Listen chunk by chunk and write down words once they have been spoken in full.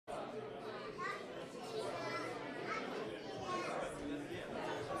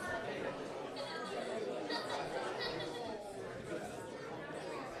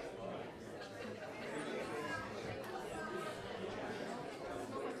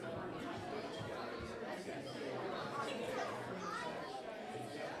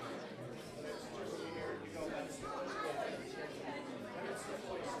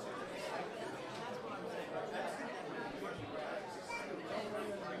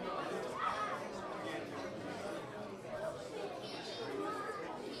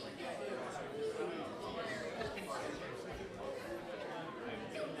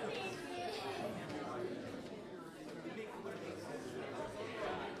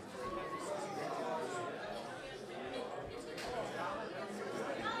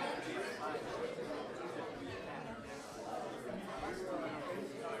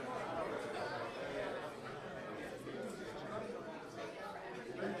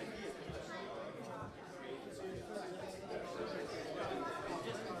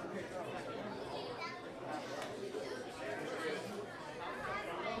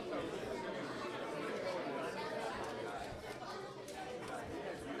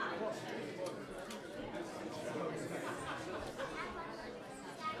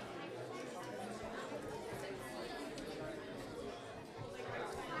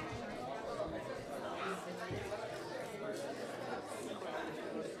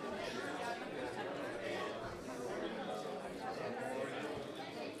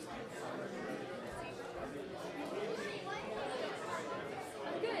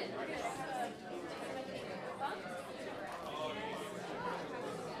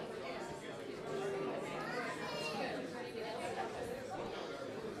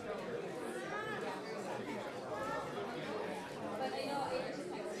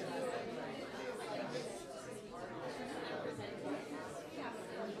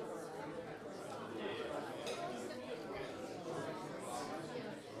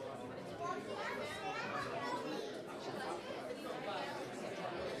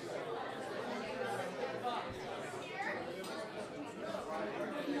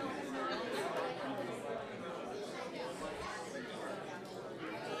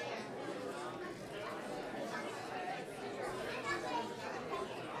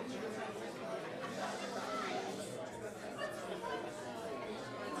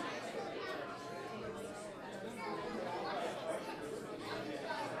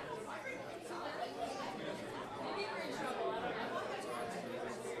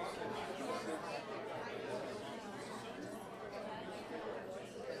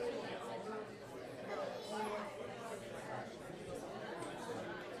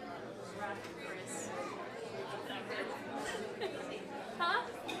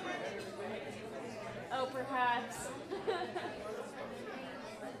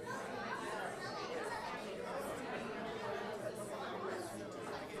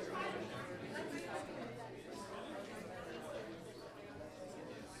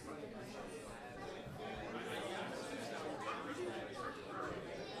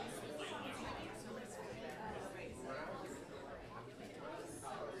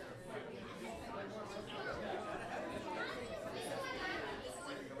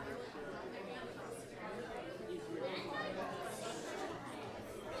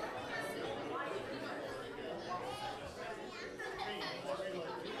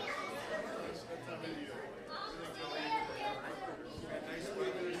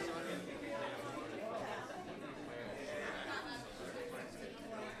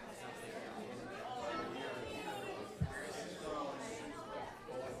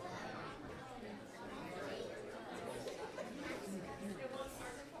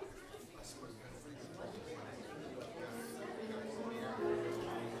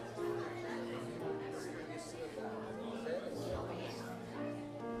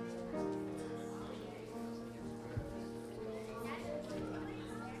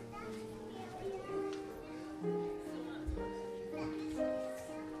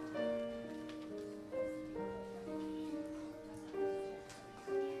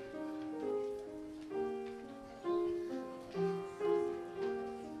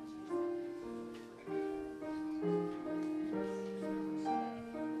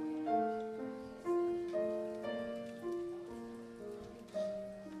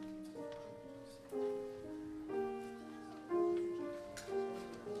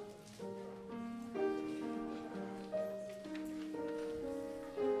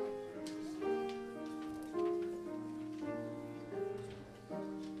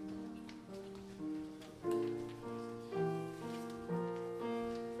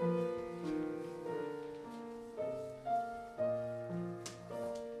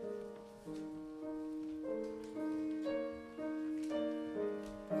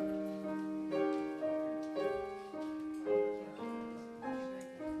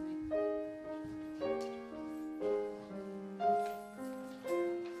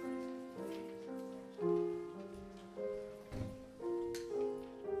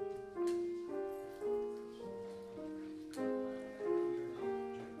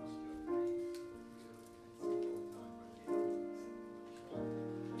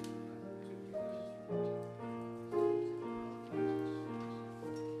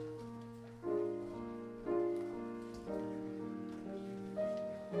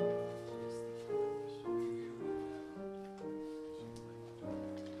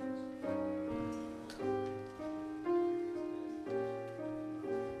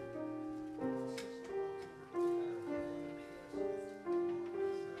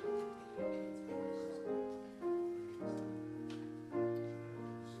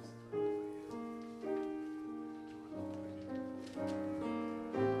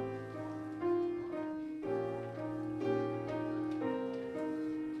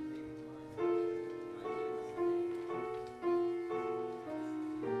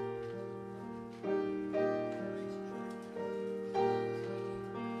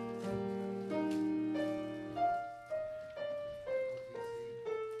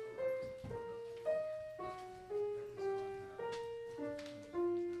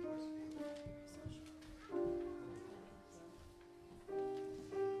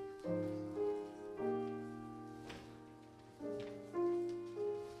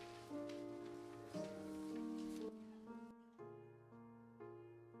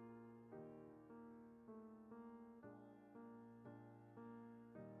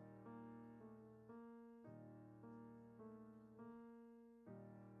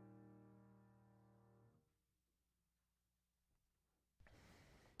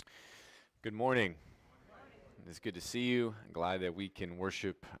Good morning. It's good to see you. I'm glad that we can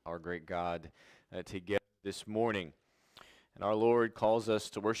worship our great God together this morning. And our Lord calls us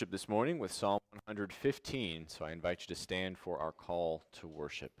to worship this morning with Psalm 115. So I invite you to stand for our call to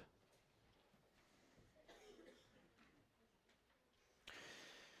worship.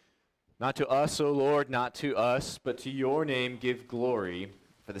 Not to us, O Lord, not to us, but to your name give glory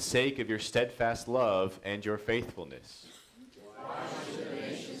for the sake of your steadfast love and your faithfulness. Why should the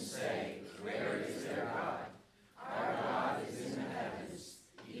nations say, where is their God? Our God is in the heavens.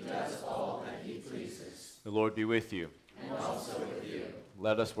 He does all that he pleases. The Lord be with you. And also with you.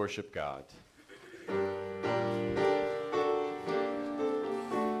 Let us worship God.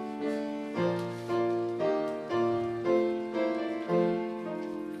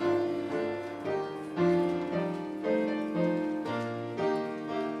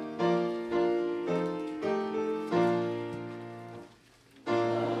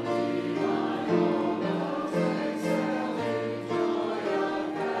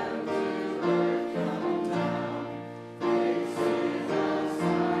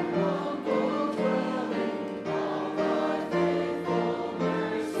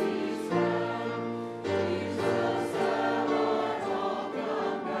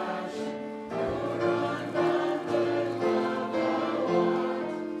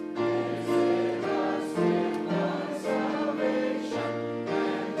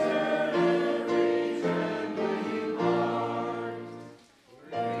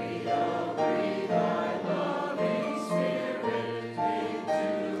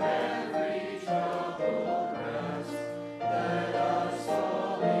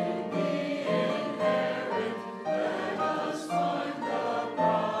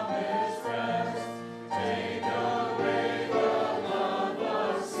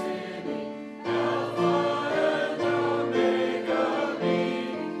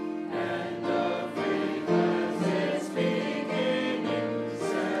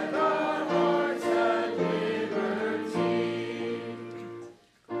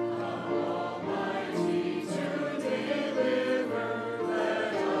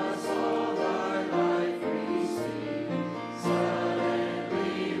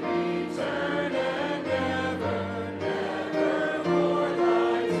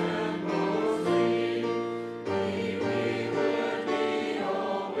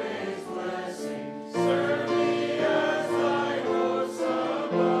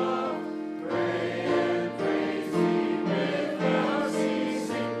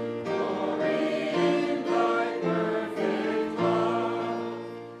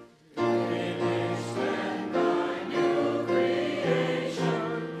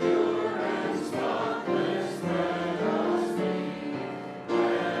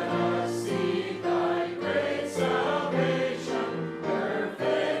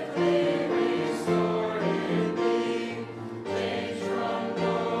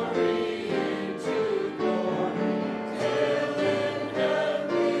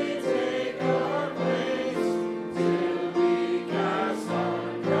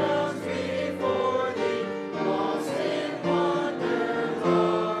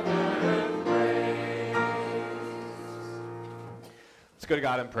 Go to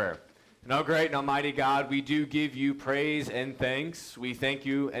God in prayer. And oh great and almighty God, we do give you praise and thanks. We thank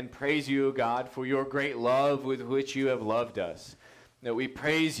you and praise you, God, for your great love with which you have loved us. That we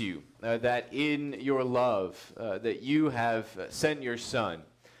praise you that in your love that you have sent your Son,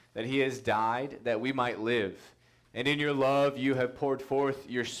 that he has died that we might live. And in your love you have poured forth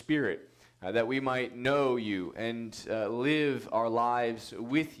your Spirit that we might know you and live our lives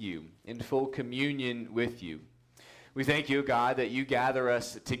with you in full communion with you. We thank you, God, that you gather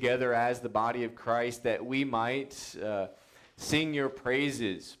us together as the body of Christ, that we might sing your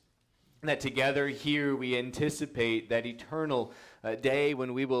praises, and that together here we anticipate that eternal day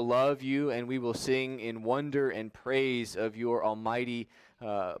when we will love you and we will sing in wonder and praise of your almighty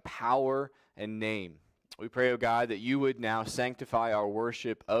power and name. We pray, O God, that you would now sanctify our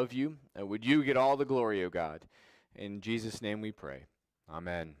worship of you. Would you get all the glory, O God? In Jesus' name we pray.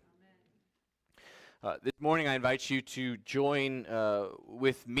 Amen. This morning I invite you to join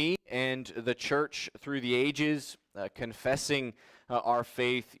with me and the church through the ages, confessing our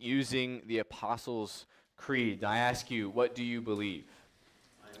faith using the Apostles' Creed. I ask you, what do you believe?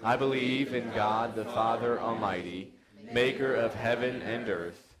 I believe in God the Father Almighty, maker of heaven and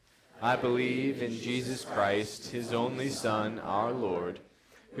earth. I believe in Jesus Christ, his only Son, our Lord,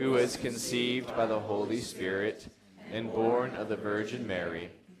 who was conceived by the Holy Spirit and born of the Virgin Mary.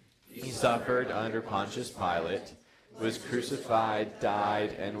 He suffered under Pontius Pilate, was crucified,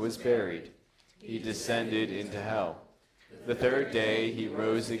 died, and was buried. He descended into hell. The third day he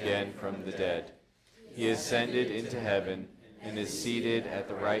rose again from the dead. He ascended into heaven and is seated at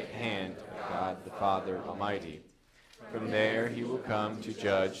the right hand of God the Father Almighty. From there he will come to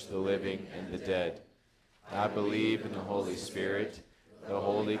judge the living and the dead. I believe in the Holy Spirit, the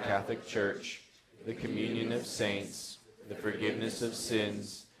Holy Catholic Church, the communion of saints, the forgiveness of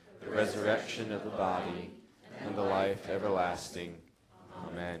sins, the resurrection of the body, and the life everlasting.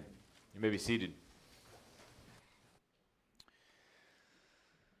 Amen. You may be seated.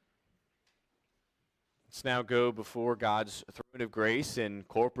 Let's now go before God's throne of grace and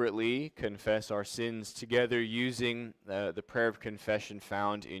corporately confess our sins together using the prayer of confession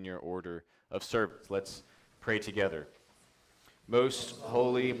found in your order of service. Let's pray together. Most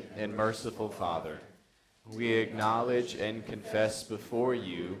holy and merciful Father, we acknowledge and confess before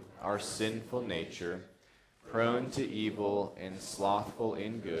you our sinful nature, prone to evil and slothful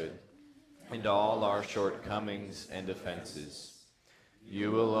in good, and all our shortcomings and offenses.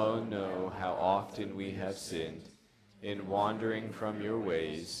 You alone know how often we have sinned, in wandering from your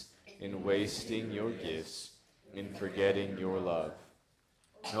ways, in wasting your gifts, in forgetting your love.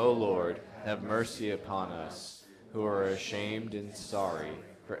 O Lord, have mercy upon us, who are ashamed and sorry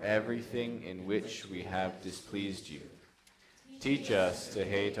for everything in which we have displeased you. Teach us to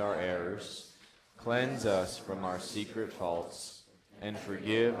hate our errors, cleanse us from our secret faults, and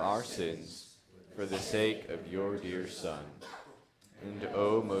forgive our sins for the sake of your dear Son. And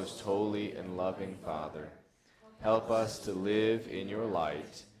O most holy and loving Father, help us to live in your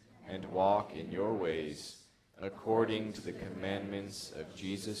light and walk in your ways, according to the commandments of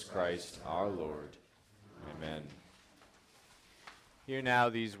Jesus Christ our Lord. Amen. Hear now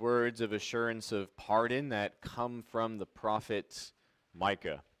these words of assurance of pardon that come from the prophet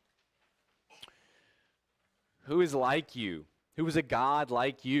Micah. Who is like you? Who is a God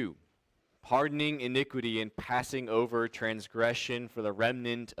like you, pardoning iniquity and passing over transgression for the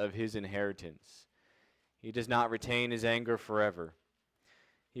remnant of his inheritance? He does not retain his anger forever.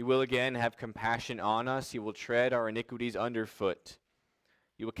 He will again have compassion on us. He will tread our iniquities underfoot.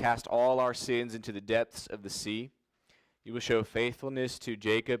 He will cast all our sins into the depths of the sea. You will show faithfulness to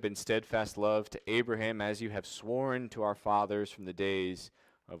Jacob and steadfast love to Abraham, as you have sworn to our fathers from the days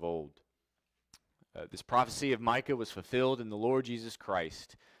of old. This prophecy of Micah was fulfilled in the Lord Jesus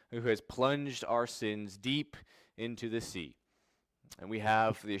Christ, who has plunged our sins deep into the sea. And we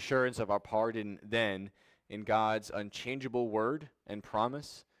have the assurance of our pardon then in God's unchangeable word and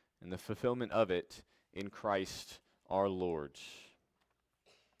promise, and the fulfillment of it in Christ our Lord.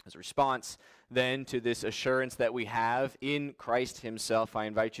 As a response then to this assurance that we have in Christ himself, I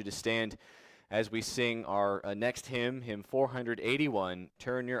invite you to stand as we sing our next hymn, hymn 481,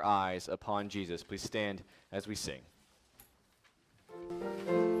 Turn Your Eyes Upon Jesus. Please stand as we sing.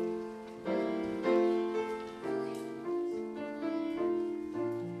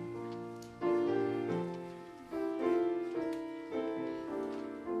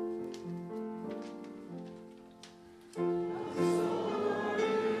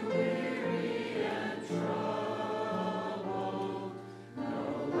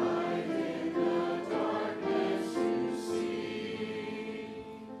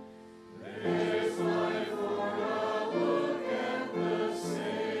 There's life for a look at the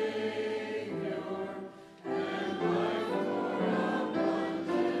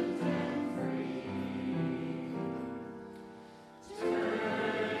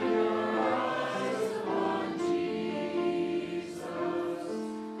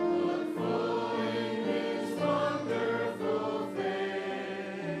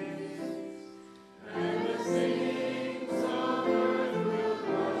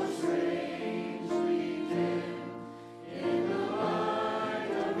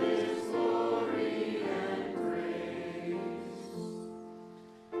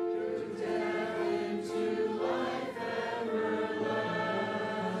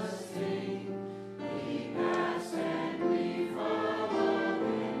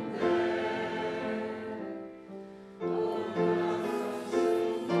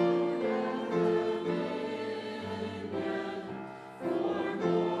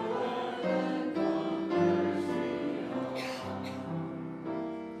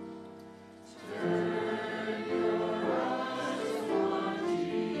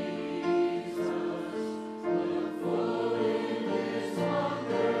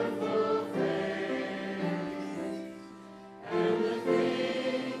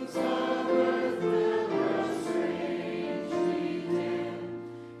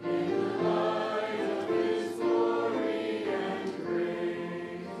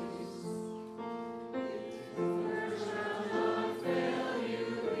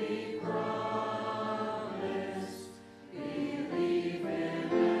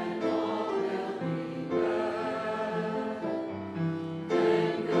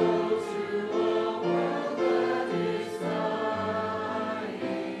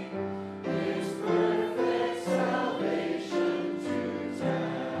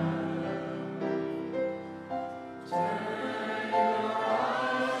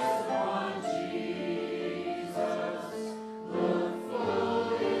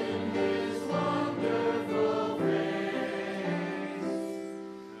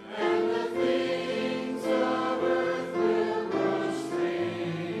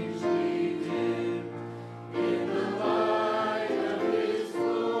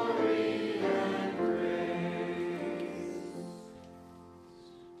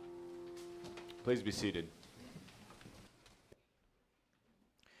Please be seated.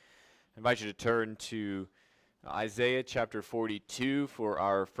 I invite you to turn to Isaiah chapter 42 for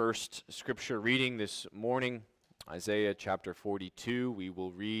our first scripture reading this morning. Isaiah chapter 42, we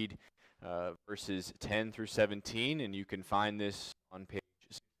will read verses 10 through 17, and you can find this on page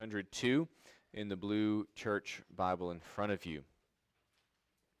 602 in the blue church Bible in front of you.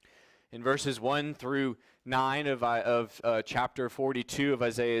 In verses 1 through 9 of chapter 42 of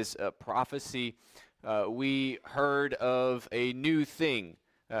Isaiah's prophecy, we heard of a new thing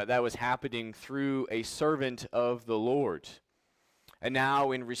that was happening through a servant of the Lord. And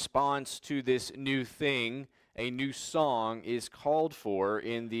now, in response to this new thing, a new song is called for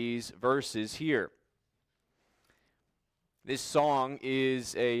in these verses here. This song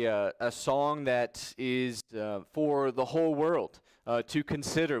is a song that is for the whole world to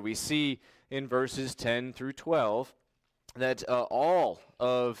consider. We see in verses 10 through 12 that all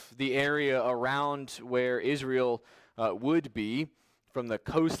of the area around where Israel would be, from the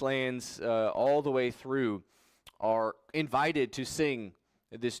coastlands all the way through, are invited to sing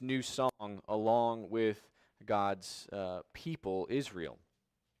this new song along with God's people, Israel.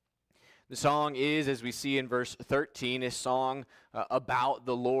 The song is, as we see in verse 13, a song about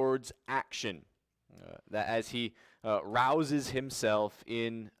the Lord's action, that as he rouses himself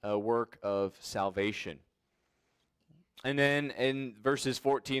in a work of salvation. And then in verses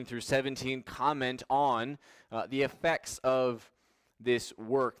 14 through 17, comment on the effects of this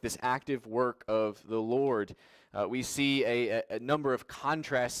work, this active work of the Lord. We see a number of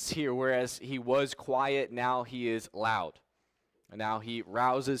contrasts here. Whereas he was quiet, now he is loud. And now he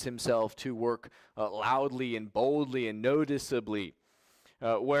rouses himself to work loudly and boldly and noticeably.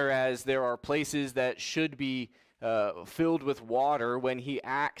 Whereas there are places that should be filled with water, when he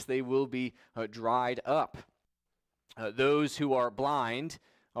acts, they will be dried up. Those who are blind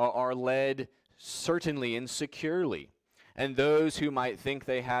are led certainly and securely. And those who might think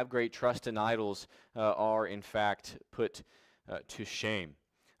they have great trust in idols are in fact put to shame.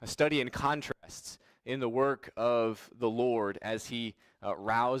 A study in contrasts in the work of the Lord as he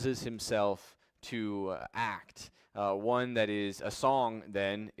rouses himself to act. One that is a song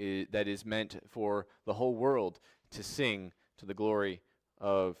then that is meant for the whole world to sing to the glory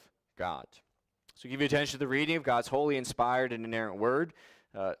of God. So give your attention to the reading of God's holy, inspired, and inerrant word,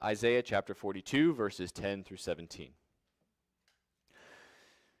 Isaiah chapter 42, verses 10 through 17.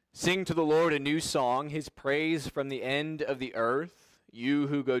 Sing to the Lord a new song, his praise from the end of the earth, you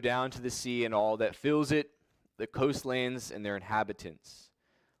who go down to the sea and all that fills it, the coastlands and their inhabitants.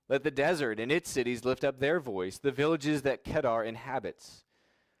 Let the desert and its cities lift up their voice, the villages that Kedar inhabits.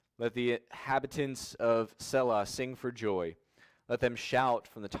 Let the inhabitants of Selah sing for joy. Let them shout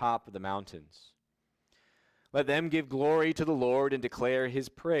from the top of the mountains. Let them give glory to the Lord and declare his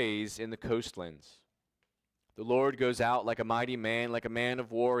praise in the coastlands. The Lord goes out like a mighty man, like a man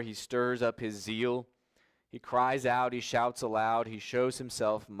of war. He stirs up his zeal. He cries out, he shouts aloud. He shows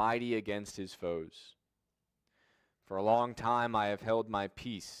himself mighty against his foes. For a long time I have held my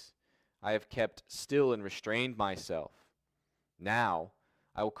peace. I have kept still and restrained myself. Now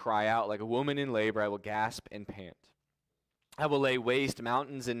I will cry out like a woman in labor. I will gasp and pant. I will lay waste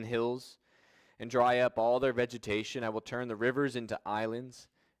mountains and hills and dry up all their vegetation. I will turn the rivers into islands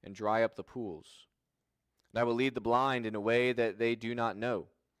and dry up the pools. And I will lead the blind in a way that they do not know.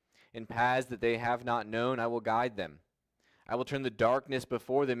 In paths that they have not known, I will guide them. I will turn the darkness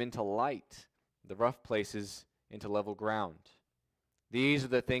before them into light, the rough places into level ground. These are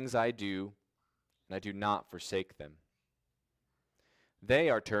the things I do, and I do not forsake them. They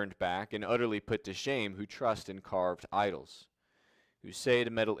are turned back and utterly put to shame who trust in carved idols, who say to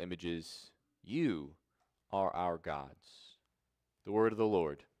metal images, you are our gods. The word of the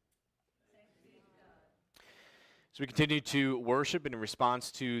Lord. As we continue to worship, and in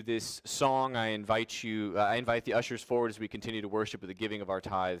response to this song, I invite the ushers forward as we continue to worship with the giving of our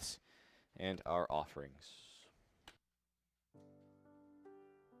tithes and our offerings.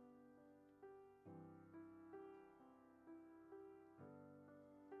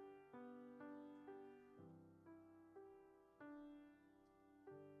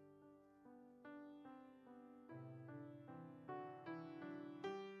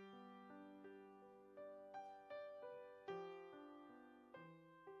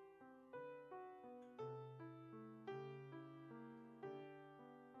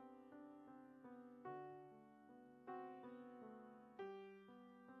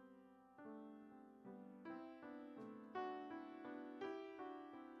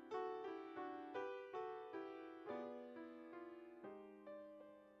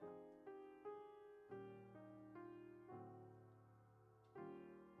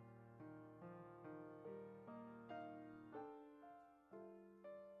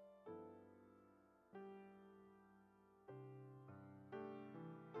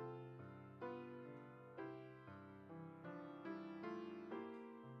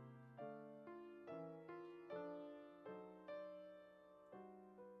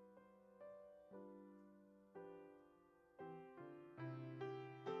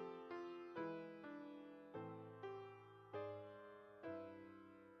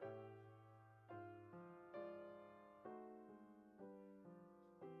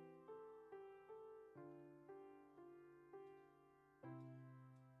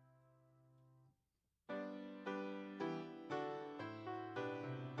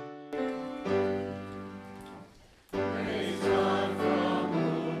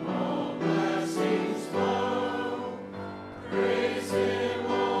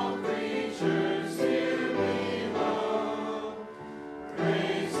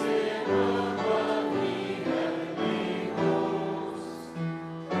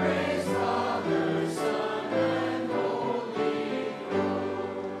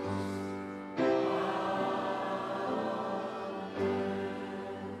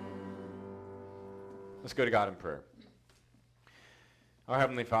 Let's go to God in prayer. Our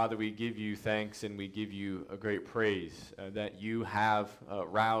Heavenly Father, we give you thanks and we give you a great praise that you have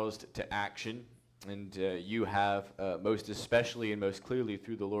roused to action, and you have most especially and most clearly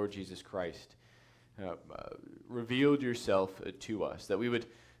through the Lord Jesus Christ revealed yourself to us, that we would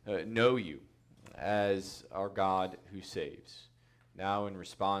know you as our God who saves. Now, in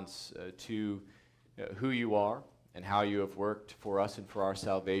response to who you are and how you have worked for us and for our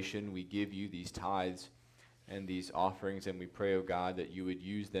salvation, we give you these tithes and these offerings, and we pray, O God, that you would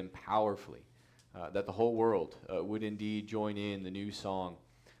use them powerfully, that the whole world would indeed join in the new song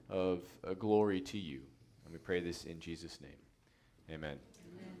of glory to you. And we pray this in Jesus' name. Amen.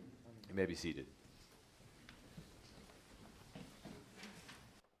 Amen. You may be seated.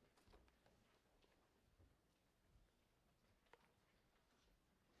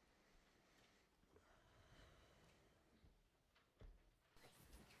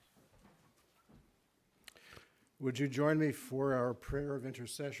 Would you join me for our prayer of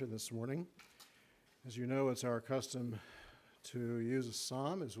intercession this morning? As you know, it's our custom to use a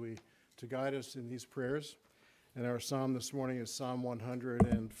psalm to guide us in these prayers. And our psalm this morning is Psalm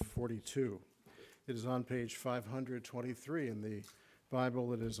 142. It is on page 523 in the Bible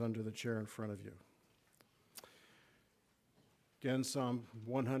that is under the chair in front of you. Again, Psalm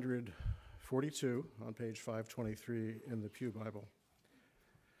 142 on page 523 in the Pew Bible.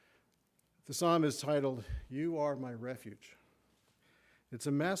 The psalm is titled, "You Are My Refuge." It's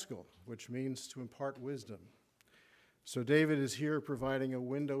a maskil, which means to impart wisdom. So David is here providing a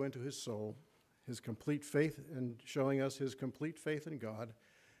window into his soul, his complete faith, and showing us his complete faith in God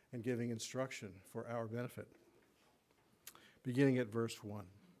and giving instruction for our benefit. Beginning at verse 1.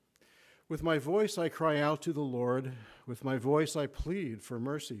 With my voice I cry out to the Lord. With my voice I plead for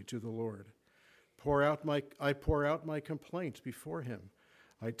mercy to the Lord. I pour out my complaint before him.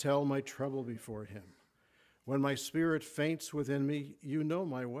 I tell my trouble before him. When my spirit faints within me, you know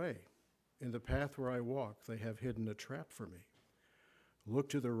my way. In the path where I walk, they have hidden a trap for me. Look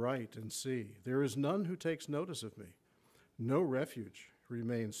to the right and see. There is none who takes notice of me. No refuge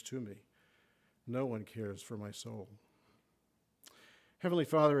remains to me. No one cares for my soul. Heavenly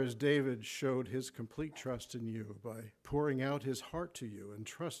Father, as David showed his complete trust in you by pouring out his heart to you and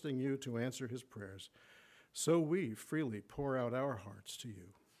trusting you to answer his prayers, so we freely pour out our hearts to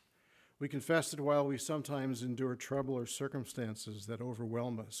you. We confess that while we sometimes endure trouble or circumstances that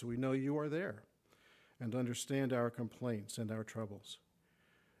overwhelm us, we know you are there and understand our complaints and our troubles.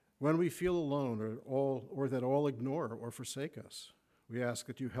 When we feel alone or that all ignore or forsake us, we ask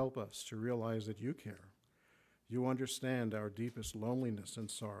that you help us to realize that you care. You understand our deepest loneliness and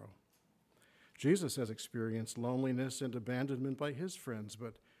sorrow. Jesus has experienced loneliness and abandonment by his friends,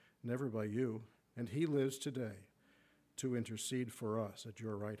 but never by you. And he lives today to intercede for us at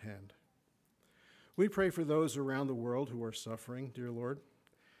your right hand. We pray for those around the world who are suffering, dear Lord,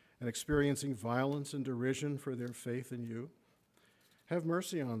 and experiencing violence and derision for their faith in you. Have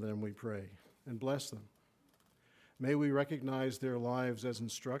mercy on them, we pray, and bless them. May we recognize their lives as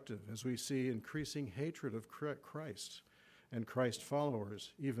instructive as we see increasing hatred of Christ and Christ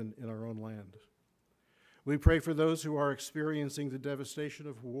followers, even in our own land. We pray for those who are experiencing the devastation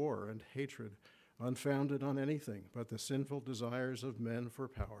of war and hatred, unfounded on anything but the sinful desires of men for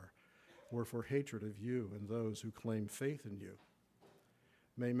power, or for hatred of you and those who claim faith in you.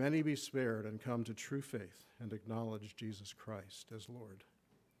 May many be spared and come to true faith and acknowledge Jesus Christ as Lord.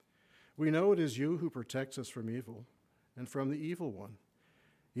 We know it is you who protects us from evil and from the evil one,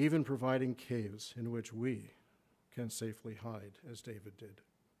 even providing caves in which we can safely hide, as David did.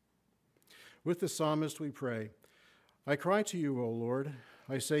 With the psalmist we pray, I cry to you, O Lord.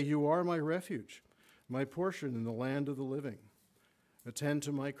 I say, you are my refuge, my portion in the land of the living. Attend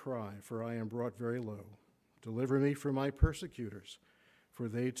to my cry, for I am brought very low. Deliver me from my persecutors, for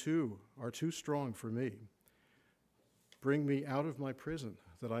they too are too strong for me. Bring me out of my prison,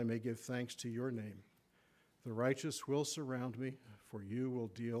 that I may give thanks to your name. The righteous will surround me, for you will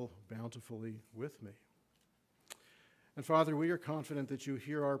deal bountifully with me. And Father, we are confident that you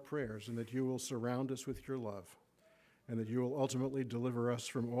hear our prayers and that you will surround us with your love, and that you will ultimately deliver us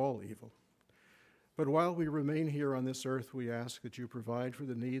from all evil. But while we remain here on this earth, we ask that you provide for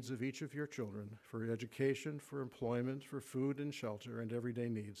the needs of each of your children, for education, for employment, for food and shelter, and everyday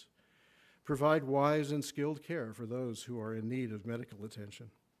needs. Provide wise and skilled care for those who are in need of medical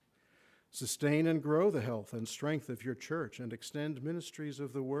attention. Sustain and grow the health and strength of your church, and extend ministries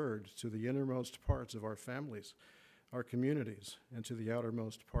of the word to the innermost parts of our families, our communities, and to the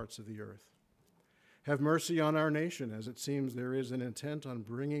outermost parts of the earth. Have mercy on our nation, as it seems there is an intent on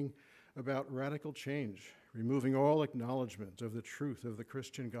bringing about radical change, removing all acknowledgement of the truth of the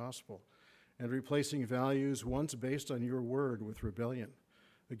Christian gospel, and replacing values once based on your word with rebellion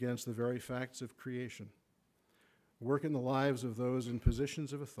against the very facts of creation. Work in the lives of those in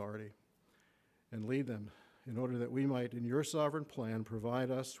positions of authority and lead them in order that we might, in your sovereign plan, provide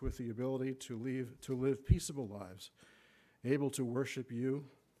us with the ability to live peaceable lives, able to worship you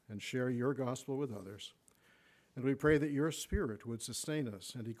and share your gospel with others. And we pray that your Spirit would sustain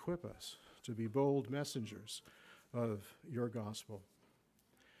us and equip us to be bold messengers of your gospel.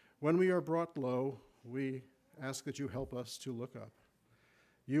 When we are brought low, we ask that you help us to look up.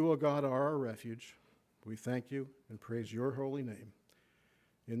 You, O God, are our refuge. We thank you and praise your holy name.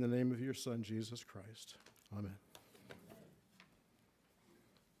 In the name of your Son, Jesus Christ. Amen.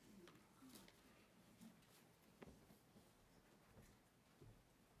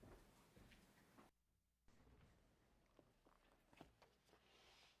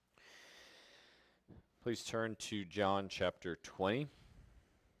 Please turn to John chapter 20.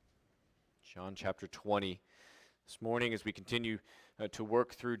 John chapter 20. This morning, as we continue to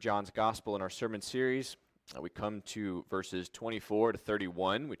work through John's Gospel in our sermon series, we come to verses 24 to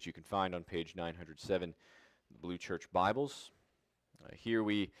 31, which you can find on page 907 in the Blue Church Bibles. Here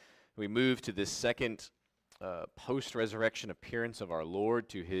we move to this second post-resurrection appearance of our Lord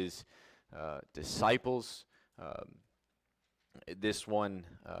to his disciples. This one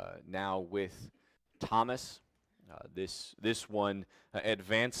now with Thomas, this one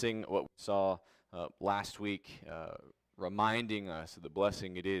advancing what we saw last week, reminding us of the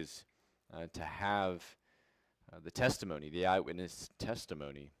blessing it is to have the testimony, the eyewitness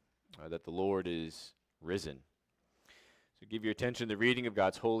testimony that the Lord is risen. So give your attention to the reading of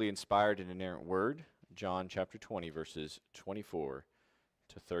God's holy, inspired, and inerrant word, John chapter 20, verses 24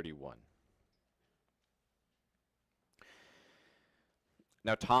 to 31.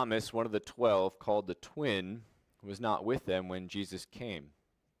 Now Thomas, one of the 12, called the twin, was not with them when Jesus came.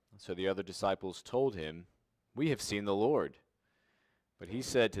 So the other disciples told him, "We have seen the Lord." But he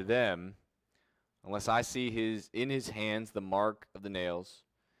said to them, "Unless I see in his hands the mark of the nails,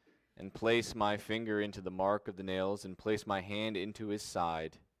 and place my finger into the mark of the nails, and place my hand into his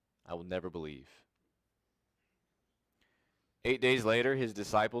side, I will never believe." 8 days later, his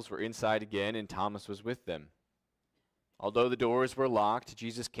disciples were inside again, and Thomas was with them. Although the doors were locked,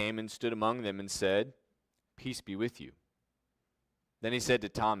 Jesus came and stood among them and said, "Peace be with you." Then he said to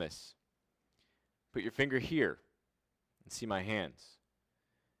Thomas, "Put your finger here and see my hands,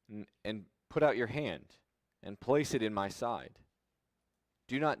 and put out your hand and place it in my side.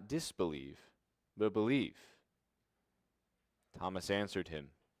 Do not disbelieve, but believe." Thomas answered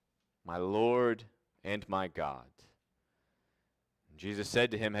him, "My Lord and my God." And Jesus said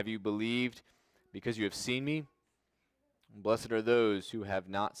to him, "Have you believed because you have seen me? Blessed are those who have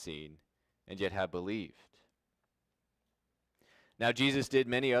not seen and yet have believed." Now Jesus did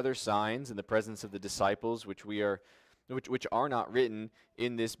many other signs in the presence of the disciples, which are not written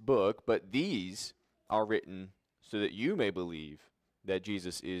in this book, but these are written so that you may believe that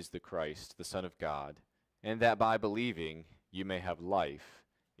Jesus is the Christ, the Son of God, and that by believing you may have life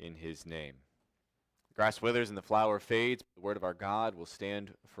in his name. The grass withers and the flower fades, but the word of our God will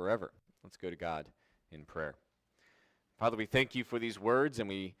stand forever. Let's go to God in prayer. Father, we thank you for these words, and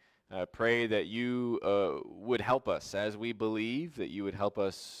we pray that you would help us as we believe, that you would help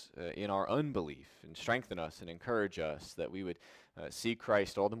us in our unbelief, and strengthen us and encourage us, that we would see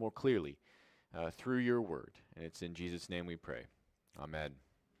Christ all the more clearly through your word. And it's in Jesus' name we pray. Amen.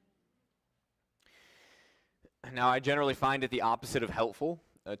 Now, I generally find it the opposite of helpful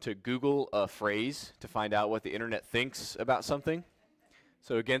to Google a phrase to find out what the internet thinks about something.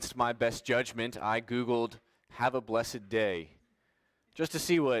 So against my best judgment, I Googled "have a blessed day," just to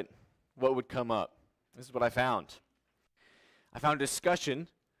see what would come up. This is what I found. I found discussion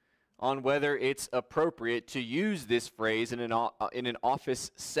on whether it's appropriate to use this phrase in an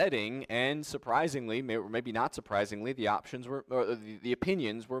office setting, and surprisingly, or maybe not surprisingly, the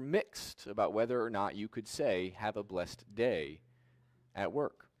opinions were mixed about whether or not you could say "have a blessed day" at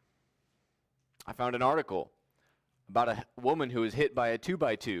work. I found an article about a woman who was hit by a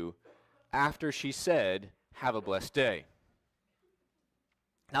 2x2 after she said "have a blessed day."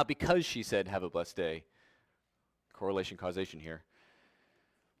 Now, because she said "have a blessed day," correlation causation here,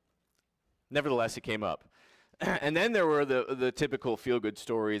 nevertheless it came up. And then there were the typical feel-good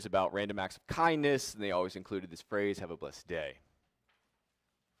stories about random acts of kindness, and they always included this phrase "have a blessed day."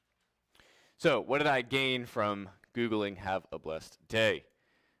 So what did I gain from Googling "have a blessed day"?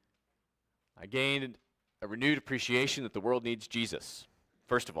 I gained a renewed appreciation that the world needs Jesus,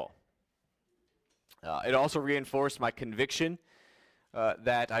 first of all. It also reinforced my conviction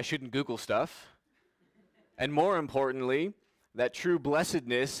that I shouldn't Google stuff. And more importantly, that true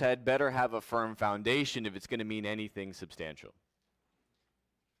blessedness had better have a firm foundation if it's going to mean anything substantial.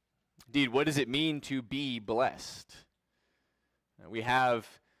 Indeed, what does it mean to be blessed? We have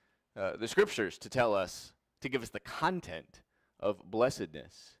the scriptures to tell us, to give us the content of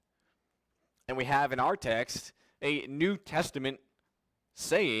blessedness. And we have in our text a New Testament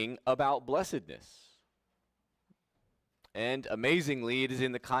saying about blessedness. And amazingly, it is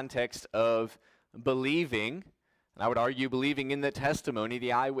in the context of believing, and I would argue believing in the testimony,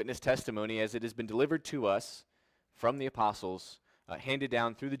 the eyewitness testimony as it has been delivered to us from the apostles, handed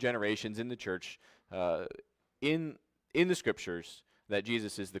down through the generations in the church, in the scriptures, that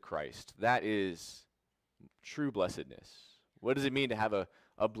Jesus is the Christ. That is true blessedness. What does it mean to have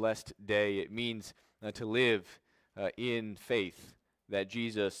a blessed day? It means to live in faith that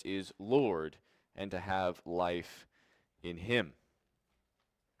Jesus is Lord and to have life in him.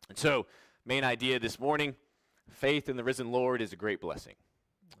 And so, main idea this morning, faith in the risen Lord is a great blessing.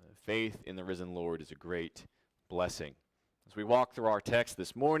 Faith in the risen Lord is a great blessing. As we walk through our text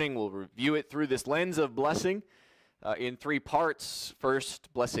this morning, we'll review it through this lens of blessing in three parts.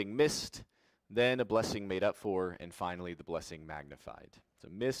 First, blessing missed, then a blessing made up for, and finally the blessing magnified. So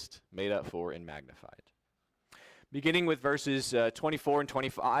missed, made up for, and magnified. Beginning with verses 24 and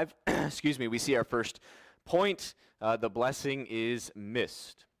 25, we see our first point. The blessing is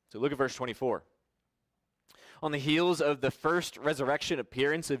missed. So look at verse 24. On the heels of the first resurrection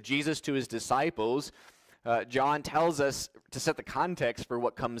appearance of Jesus to his disciples, John tells us, to set the context for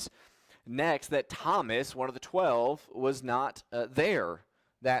what comes next, that Thomas, one of the 12, was not there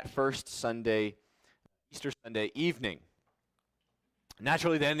that first Sunday, Easter Sunday evening.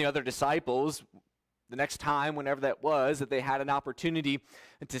 Naturally then, the other disciples, the next time, whenever that was, that they had an opportunity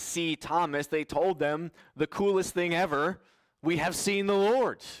to see Thomas, they told them the coolest thing ever, we have seen the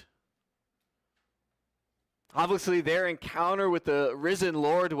Lord. Obviously, their encounter with the risen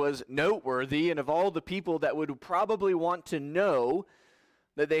Lord was noteworthy, and of all the people that would probably want to know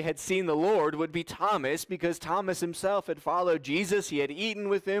that they had seen the Lord would be Thomas, because Thomas himself had followed Jesus, he had eaten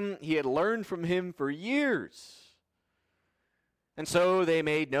with him, he had learned from him for years. And so they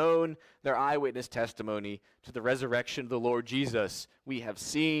made known their eyewitness testimony to the resurrection of the Lord Jesus. We have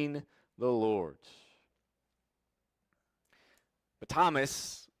seen the Lord. But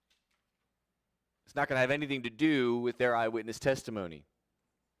Thomas is not going to have anything to do with their eyewitness testimony.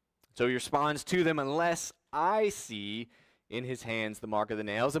 So he responds to them, unless I see in his hands the mark of the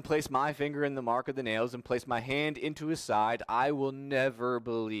nails, and place my finger in the mark of the nails, and place my hand into his side, I will never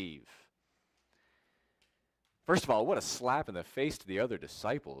believe. First of all, what a slap in the face to the other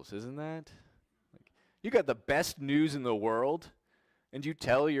disciples, isn't that? You got the best news in the world, and you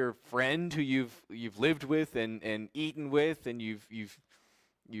tell your friend who you've lived with and eaten with, and you've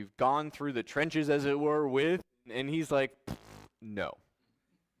gone through the trenches, as it were, with, and he's like, no,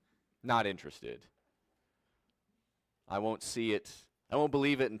 not interested. I won't see it. I won't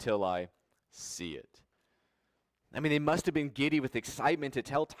believe it until I see it. I mean, they must have been giddy with excitement to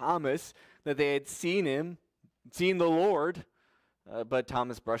tell Thomas that they had seen him, seen the Lord, but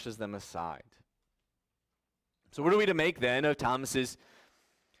Thomas brushes them aside. So what are we to make then of Thomas's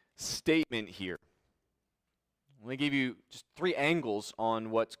statement here? Let me give you just three angles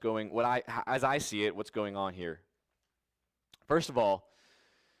on as I see it, what's going on here. First of all,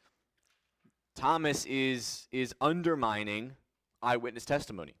 Thomas is undermining eyewitness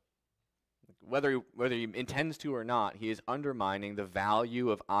testimony. Whether he intends to or not, he is undermining the value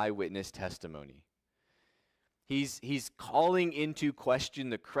of eyewitness testimony. He's calling into question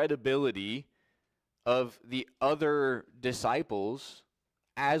the credibility of the other disciples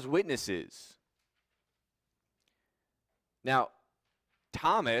as witnesses. Now,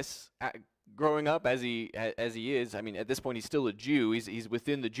 Thomas, growing up as he is, I mean, at this point he's still a Jew. He's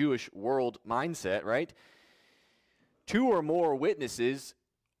within the Jewish world mindset, right? Two or more witnesses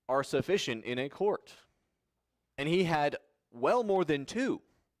are sufficient in a court. And he had well more than two,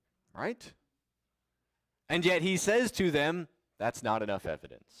 right? And yet he says to them, that's not enough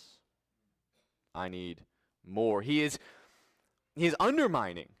evidence. I need more. He is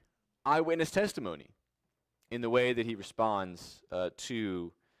undermining eyewitness testimony in the way that he responds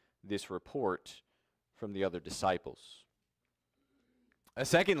to this report from the other disciples.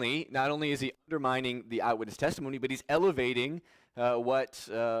 Secondly, not only is he undermining the eyewitness testimony, but he's elevating what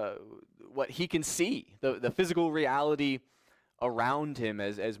he can see, the physical reality around him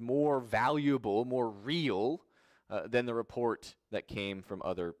as more valuable, more real than the report that came from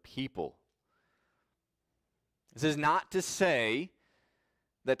other people. This is not to say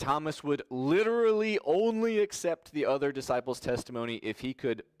that Thomas would literally only accept the other disciples' testimony if he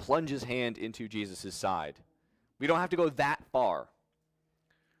could plunge his hand into Jesus' side. We don't have to go that far.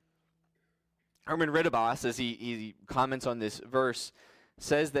 Herman Ridderbos, as he comments on this verse,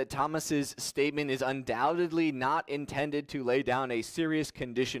 says that Thomas's statement is undoubtedly not intended to lay down a serious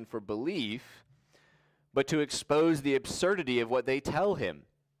condition for belief, but to expose the absurdity of what they tell him.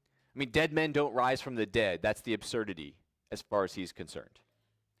 I mean, dead men don't rise from the dead. That's the absurdity as far as he's concerned.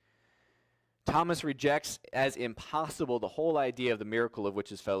 Thomas rejects as impossible the whole idea of the miracle of which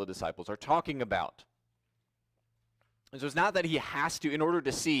his fellow disciples are talking about. And so it's not that he has to, in order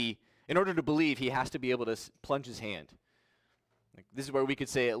to believe, he has to be able to plunge his hand. Like, this is where we could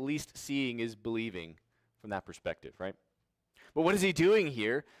say at least seeing is believing from that perspective, right? But what is he doing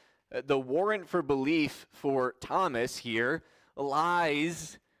here? The warrant for belief for Thomas here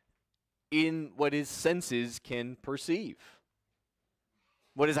lies in what his senses can perceive.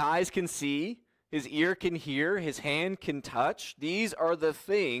 What his eyes can see, his ear can hear, his hand can touch. These are the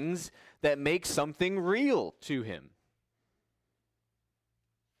things that make something real to him.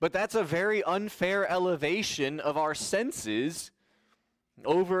 But that's a very unfair elevation of our senses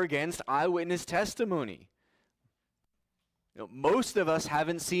over against eyewitness testimony. You know, most of us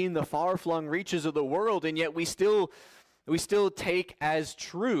haven't seen the far-flung reaches of the world, and yet we still take as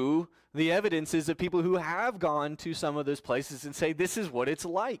true the evidences of people who have gone to some of those places and say, this is what it's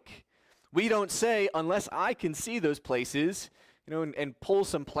like. We don't say, unless I can see those places, you know, and pull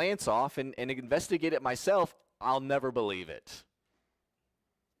some plants off and investigate it myself, I'll never believe it.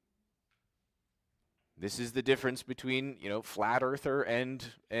 This is the difference between, you know, flat earther and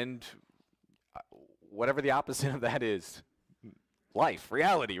whatever the opposite of that is. Life,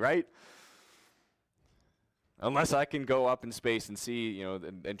 reality, right? Unless I can go up in space and see, you know,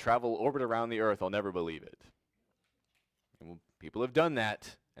 and travel, orbit around the earth, I'll never believe it. And well, people have done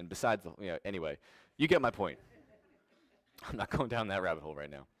that, and besides, anyway, you get my point. I'm not going down that rabbit hole right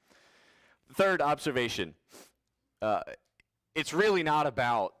now. Third observation, it's really not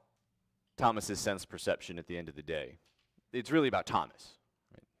about Thomas's sense perception at the end of the day. It's really about Thomas.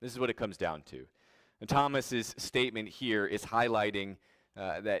 Right? This is what it comes down to. And Thomas's statement here is highlighting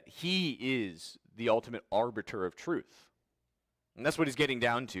that he is the ultimate arbiter of truth. And that's what he's getting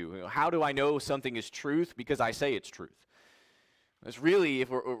down to. You know, how do I know something is truth? Because I say it's truth. It's really, if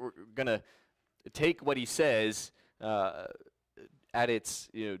we're going to take what he says at its,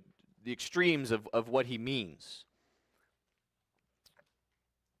 you know, the extremes of what he means.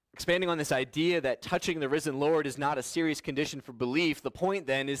 Expanding on this idea that touching the risen Lord is not a serious condition for belief, the point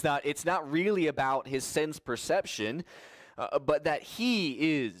then is that it's not really about his sense perception, but that he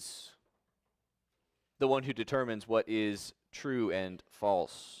is the one who determines what is true and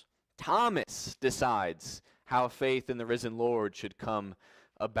false. Thomas decides how faith in the risen Lord should come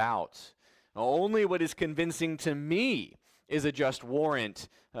about. Only what is convincing to me is a just warrant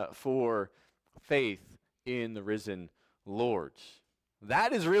for faith in the risen Lord.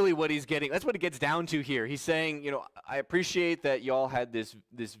 That is really what he's getting. That's what it gets down to here. He's saying, you know, I appreciate that y'all had this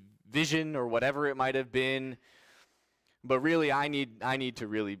vision or whatever it might have been, but really I need to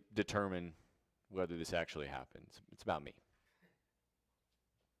really determine whether this actually happens. It's about me.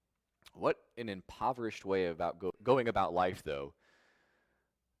 What an impoverished way about going about life, though,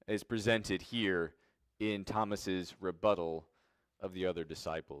 is presented here in Thomas's rebuttal of the other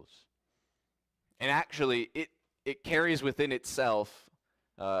disciples. And actually, it carries within itself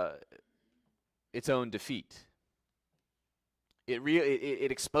its own defeat.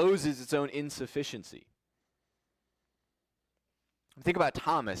 It exposes its own insufficiency. Think about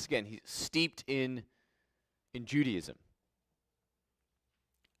Thomas. Again, he's steeped in Judaism.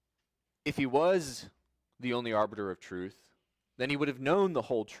 If he was the only arbiter of truth, then he would have known the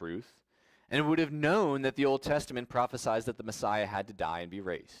whole truth, and would have known that the Old Testament prophesies that the Messiah had to die and be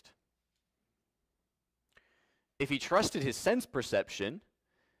raised. If he trusted his sense perception,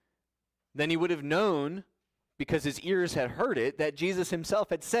 then he would have known, because his ears had heard it, that Jesus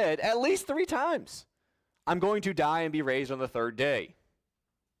himself had said at least 3 times, I'm going to die and be raised on the 3rd day.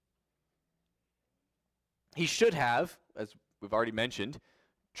 He should have, as we've already mentioned,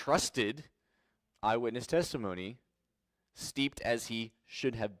 trusted eyewitness testimony, steeped as he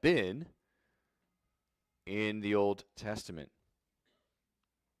should have been in the Old Testament.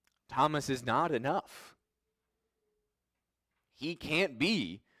 Thomas is not enough. He can't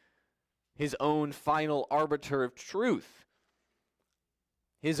be his own final arbiter of truth.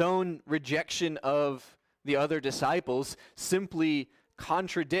 His own rejection of the other disciples simply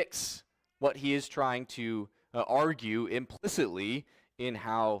contradicts what he is trying to argue implicitly in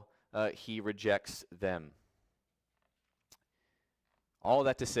how he rejects them. All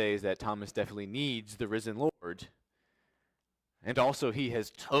that to say is that Thomas definitely needs the risen Lord, and also he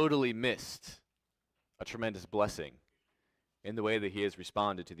has totally missed a tremendous blessing in the way that he has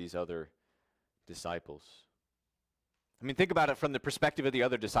responded to these other disciples. I mean, think about it from the perspective of the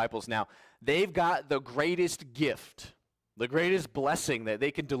other disciples now. They've got the greatest gift, the greatest blessing that they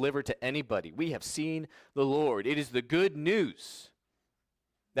can deliver to anybody. We have seen the Lord. It is the good news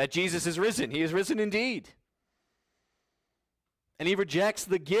that Jesus is risen. He is risen indeed. And he rejects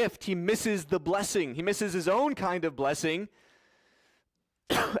the gift. He misses the blessing. He misses his own kind of blessing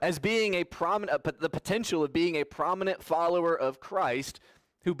as being a prominent, the potential of being a prominent follower of Christ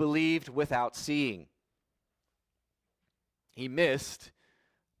who believed without seeing. He missed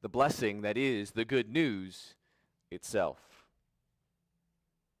the blessing that is the good news itself.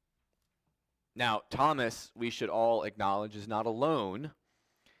 Now, Thomas, we should all acknowledge, is not alone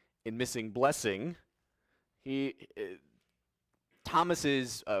in missing blessing.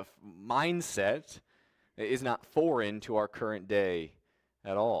 Thomas's mindset is not foreign to our current day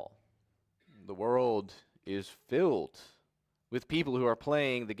at all. The world is filled with people who are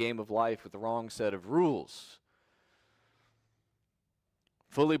playing the game of life with the wrong set of rules,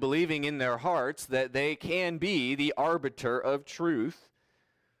 fully believing in their hearts that they can be the arbiter of truth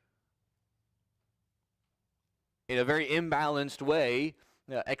in a very imbalanced way,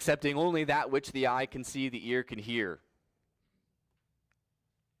 accepting only that which the eye can see, the ear can hear,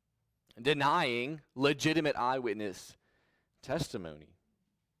 denying legitimate eyewitness testimony.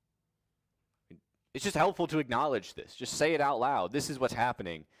 It's just helpful to acknowledge this. Just say it out loud. This is what's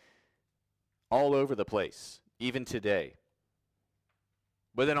happening all over the place, even today.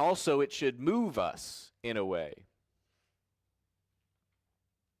 But then also it should move us in a way.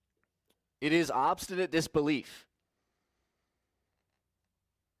 It is obstinate disbelief.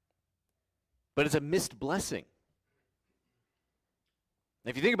 But it's a missed blessing.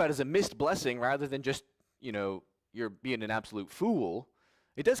 If you think about it as a missed blessing rather than just, you're being an absolute fool,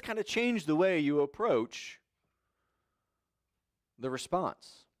 it does kind of change the way you approach the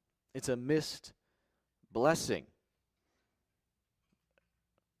response. It's a missed blessing.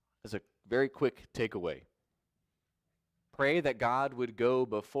 As a very quick takeaway, pray that God would go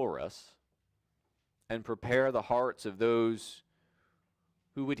before us and prepare the hearts of those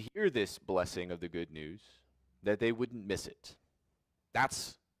who would hear this blessing of the good news, that they wouldn't miss it.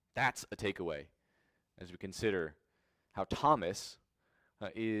 That's a takeaway as we consider how Thomas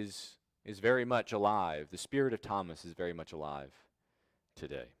is very much alive. The spirit of Thomas is very much alive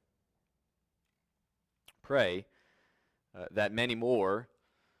today. Pray that many more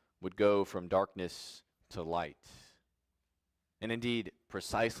would go from darkness to light. And indeed,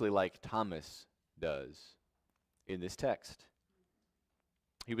 precisely like Thomas does in this text.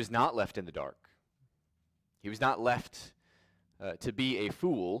 He was not left in the dark. He was not left to be a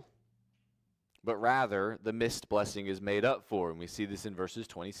fool, but rather the missed blessing is made up for. And we see this in verses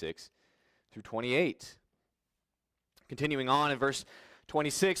 26 through 28. Continuing on in verse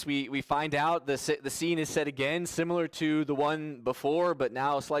 26, we find out the scene is set again, similar to the one before, but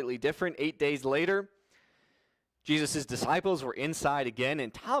now slightly different. 8 days later, Jesus' disciples were inside again,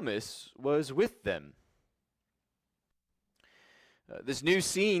 and Thomas was with them. This new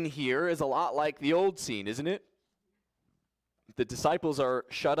scene here is a lot like the old scene, isn't it? The disciples are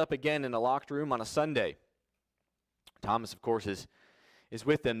shut up again in a locked room on a Sunday. Thomas, of course, is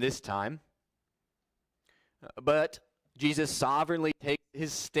with them this time. But Jesus sovereignly takes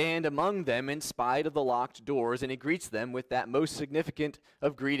his stand among them in spite of the locked doors, and he greets them with that most significant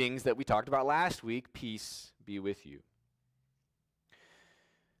of greetings that we talked about last week, peace be with you.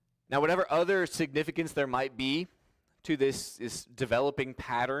 Now, whatever other significance there might be to this developing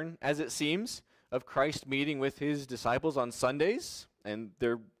pattern, as it seems, of Christ meeting with his disciples on Sundays, and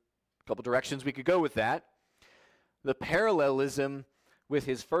there are a couple directions we could go with that. The parallelism with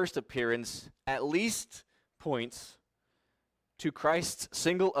his first appearance at least points to Christ's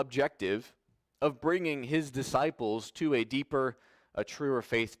single objective of bringing his disciples to a deeper, a truer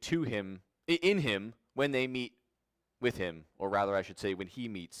faith to him, in him, when they meet with him, or rather I should say when he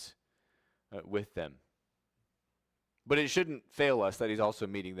meets with them. But it shouldn't fail us that he's also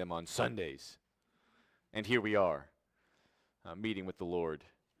meeting them on Sundays. And here we are, meeting with the Lord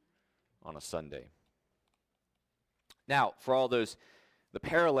on a Sunday. Now, for all the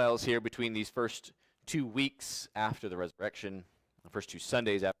parallels here between these first 2 weeks after the resurrection, the first 2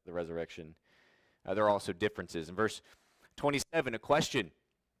 Sundays after the resurrection, there are also differences. In verse 27, a question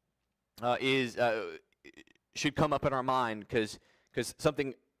should come up in our mind because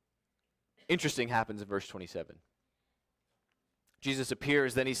something interesting happens in verse 27. Jesus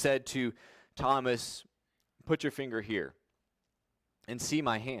appears, then he said to Thomas, "Put your finger here and see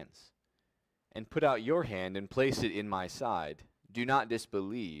my hands, and put out your hand and place it in my side. Do not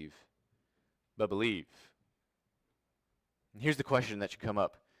disbelieve, but believe. And here's the question that should come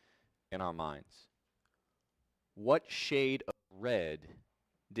up in our minds. What shade of red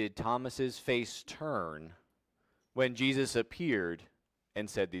did Thomas's face turn when Jesus appeared and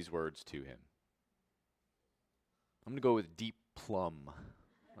said these words to him? I'm going to go with deep plum.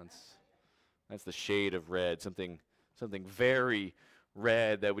 That's the shade of red, something very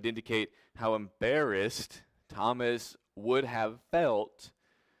red that would indicate how embarrassed Thomas would have felt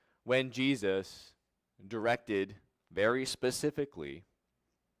when Jesus directed very specifically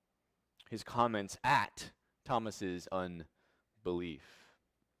his comments at Thomas's unbelief.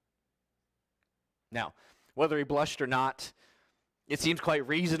 Now, whether he blushed or not, it seems quite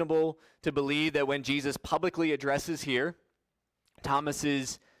reasonable to believe that when Jesus publicly addresses here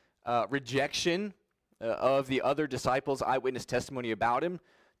Thomas's rejection of the other disciples' eyewitness testimony about him,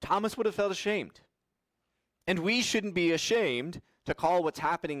 Thomas would have felt ashamed. And we shouldn't be ashamed to call what's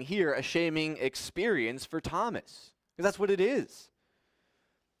happening here a shaming experience for Thomas, because that's what it is.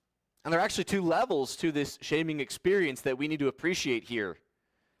 And there are actually two levels to this shaming experience that we need to appreciate here.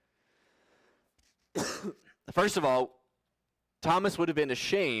 First of all, Thomas would have been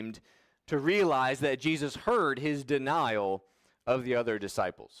ashamed to realize that Jesus heard his denial of the other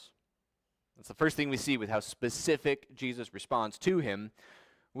disciples. That's the first thing we see with how specific Jesus responds to him.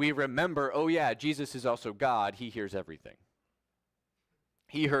 We remember, oh yeah, Jesus is also God. He hears everything.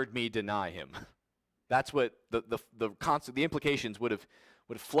 He heard me deny him. That's what the implications would have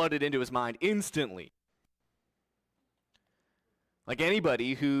flooded into his mind instantly. Like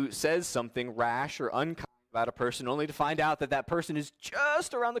anybody who says something rash or unkind about a person only to find out that that person is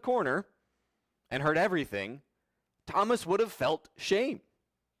just around the corner and heard everything, Thomas would have felt shame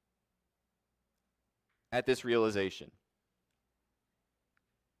at this realization.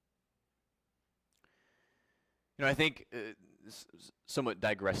 You know, I think, somewhat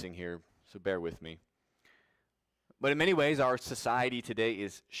digressing here, so bear with me. But in many ways, our society today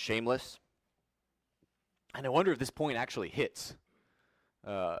is shameless. And I wonder if this point actually hits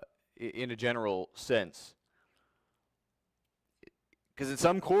in a general sense. Because in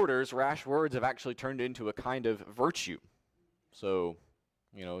some quarters, rash words have actually turned into a kind of virtue. So,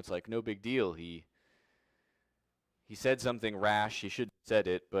 you know, it's like no big deal. He said something rash. He shouldn't have said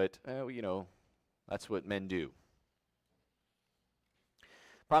it, but, you know, that's what men do.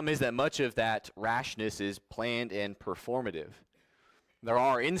 Problem is that much of that rashness is planned and performative. There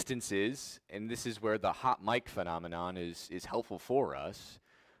are instances, and this is where the hot mic phenomenon is helpful for us,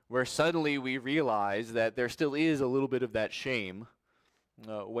 where suddenly we realize that there still is a little bit of that shame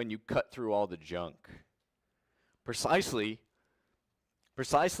when you cut through all the junk. Precisely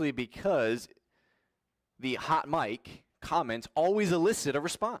because the hot mic comments always elicit a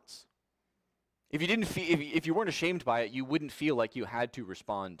response. If you weren't ashamed by it, you wouldn't feel like you had to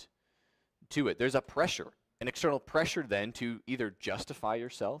respond to it. There's a pressure, an external pressure then to either justify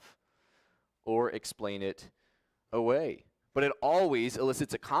yourself or explain it away. But it always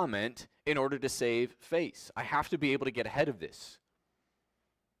elicits a comment in order to save face. I have to be able to get ahead of this.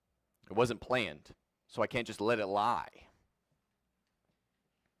 It wasn't planned, so I can't just let it lie.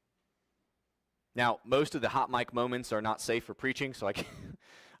 Now, most of the hot mic moments are not safe for preaching, so I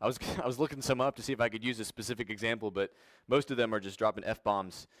was looking some up to see if I could use a specific example, but most of them are just dropping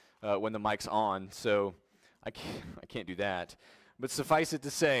F-bombs when the mic's on, so I can't do that. But suffice it to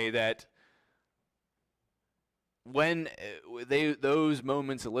say that when those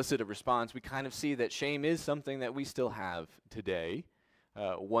moments elicit a response, we kind of see that shame is something that we still have today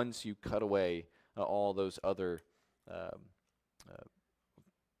once you cut away all those other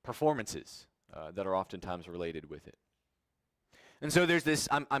performances that are oftentimes related with it. And so there's this,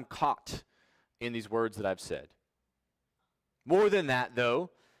 I'm caught in these words that I've said. More than that, though,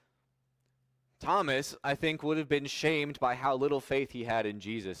 Thomas, I think, would have been shamed by how little faith he had in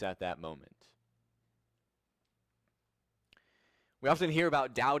Jesus at that moment. We often hear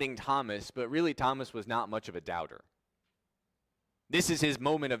about doubting Thomas, but really Thomas was not much of a doubter. This is his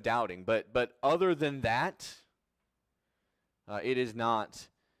moment of doubting, but other than that, he is not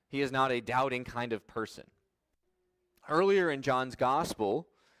a doubting kind of person. Earlier in John's Gospel,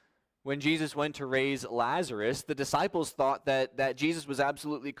 when Jesus went to raise Lazarus, the disciples thought that Jesus was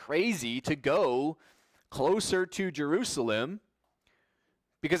absolutely crazy to go closer to Jerusalem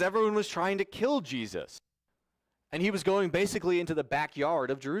because everyone was trying to kill Jesus. And he was going basically into the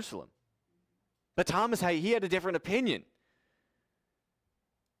backyard of Jerusalem. But Thomas, he had a different opinion.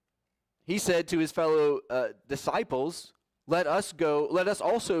 He said to his fellow disciples, let us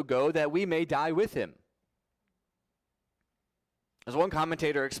also go that we may die with him. As one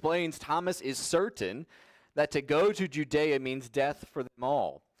commentator explains, Thomas is certain that to go to Judea means death for them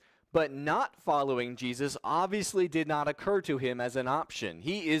all. but not following Jesus obviously did not occur to him as an option.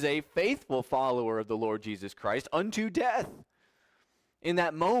 He is a faithful follower of the Lord Jesus Christ unto death. In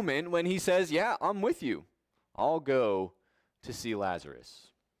that moment when he says, yeah, I'm with you. I'll go to see Lazarus.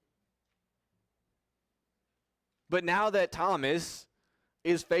 But now that Thomas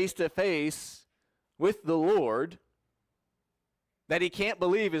is face to face with the Lord, that he can't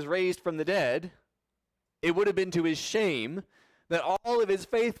believe is raised from the dead, it would have been to his shame that all of his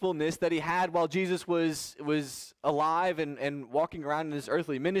faithfulness that he had while Jesus was alive and walking around in his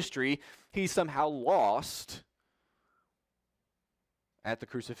earthly ministry, he somehow lost at the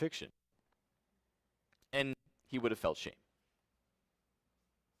crucifixion. And he would have felt shame.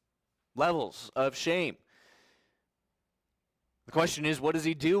 Levels of shame. The question is, what does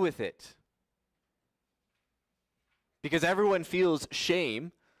he do with it? Because everyone feels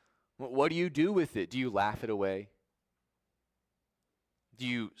shame. What do you do with it? Do you laugh it away? Do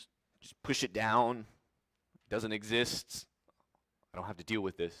you just push it down? It doesn't exist. I don't have to deal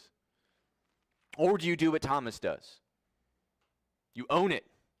with this. Or do you do what Thomas does? You own it.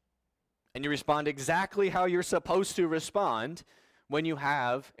 And you respond exactly how you're supposed to respond when you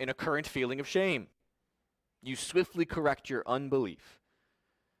have an occurrent feeling of shame. You swiftly correct your unbelief.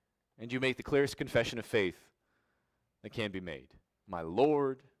 And you make the clearest confession of faith that can be made. My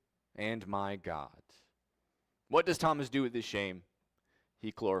Lord and my God. What does Thomas do with his shame? He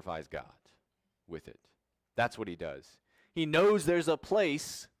glorifies God with it. That's what he does. He knows there's a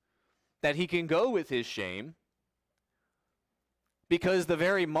place that he can go with his shame because the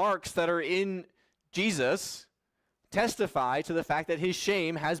very marks that are in Jesus testify to the fact that his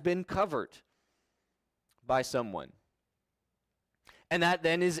shame has been covered by someone. And that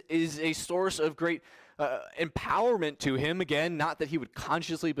then is a source of great empowerment to him. Again, not that he would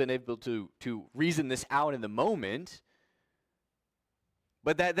consciously been able to reason this out in the moment,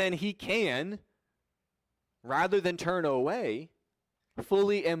 but that then he can, rather than turn away,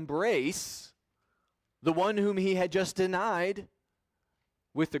 fully embrace the one whom he had just denied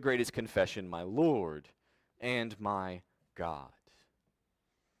with the greatest confession, my Lord and my God.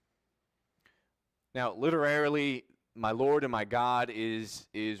 Now, literally, my Lord and my God is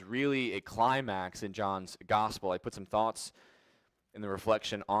really a climax in John's gospel. I put some thoughts in the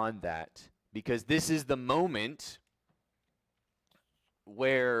reflection on that, because this is the moment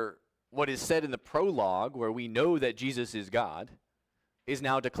where what is said in the prologue, where we know that Jesus is God, is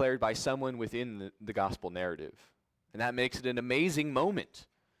now declared by someone within the gospel narrative. And that makes it an amazing moment.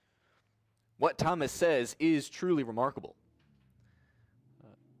 What Thomas says is truly remarkable.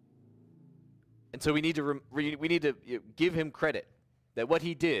 And so we need to give him credit that what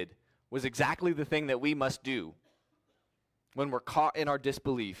he did was exactly the thing that we must do when we're caught in our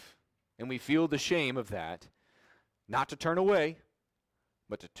disbelief and we feel the shame of that, not to turn away,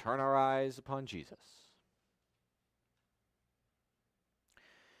 but to turn our eyes upon Jesus.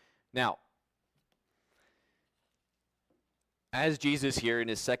 Now, as Jesus here in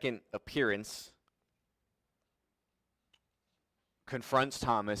his second appearance confronts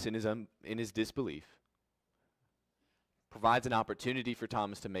Thomas in his disbelief, provides an opportunity for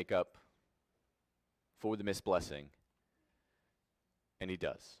Thomas to make up for the missed blessing, and he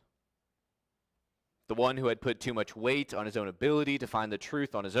does. The one who had put too much weight on his own ability to find the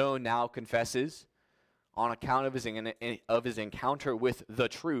truth on his own now confesses, on account of his encounter with the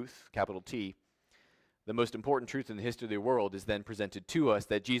truth, capital T, the most important truth in the history of the world is then presented to us,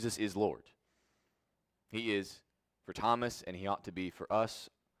 that Jesus is Lord. He is for Thomas, and he ought to be for us,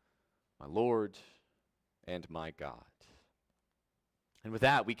 my Lord and my God. And with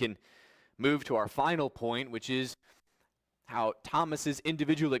that, we can move to our final point, which is how Thomas's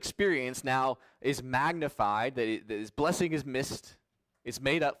individual experience now is magnified, that his blessing is missed, it's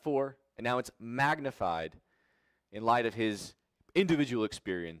made up for, and now it's magnified in light of his individual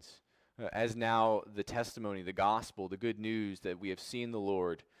experience, as now the testimony, the gospel, the good news that we have seen the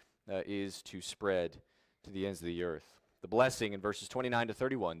Lord is to spread to the ends of the earth. The blessing in verses 29 to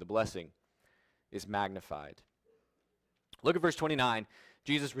 31, the blessing is magnified. Look at verse 29.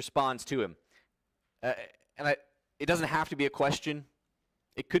 Jesus responds to him. It doesn't have to be a question.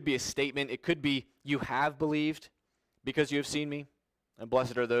 It could be a statement. It could be, you have believed because you have seen me. And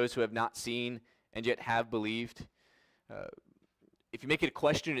blessed are those who have not seen and yet have believed. If you make it a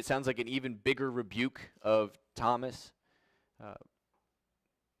question, it sounds like an even bigger rebuke of Thomas.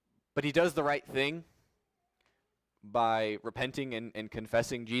 But he does the right thing by repenting and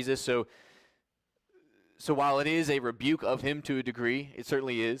confessing Jesus. So while it is a rebuke of him to a degree, it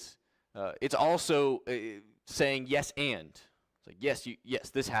certainly is, it's also saying yes and. It's like, yes,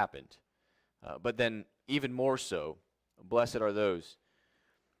 this happened. But then even more so, blessed are those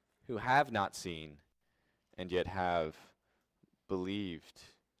who have not seen and yet have believed.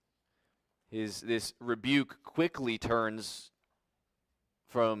 This rebuke quickly turns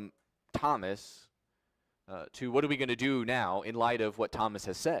from Thomas to what are we going to do now in light of what Thomas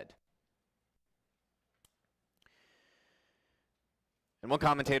has said. And one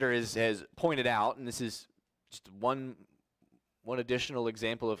commentator has pointed out, and this is just one additional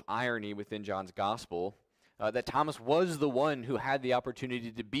example of irony within John's gospel, that Thomas was the one who had the opportunity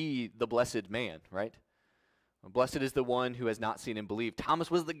to be the blessed man, right? Blessed is the one who has not seen and believed.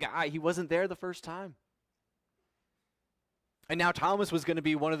 Thomas was the guy. He wasn't there the first time. And now Thomas was going to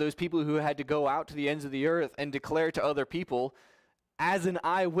be one of those people who had to go out to the ends of the earth and declare to other people, as an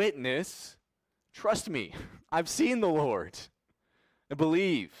eyewitness, trust me, I've seen the Lord. And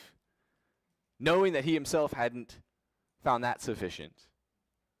believe, knowing that he himself hadn't found that sufficient.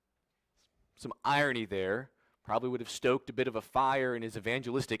 Some irony there. Probably would have stoked a bit of a fire in his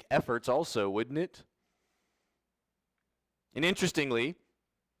evangelistic efforts also, wouldn't it? And interestingly,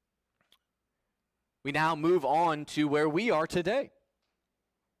 we now move on to where we are today.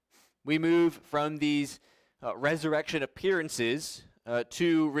 We move from these resurrection appearances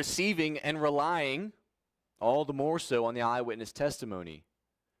to receiving and relying all the more so on the eyewitness testimony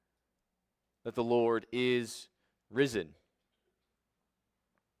that the Lord is risen.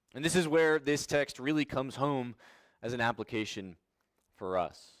 And this is where this text really comes home as an application for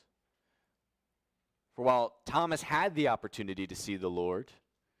us. For while Thomas had the opportunity to see the Lord,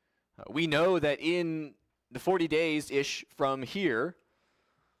 we know that in the 40 days-ish from here,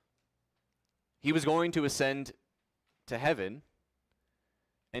 he was going to ascend to heaven,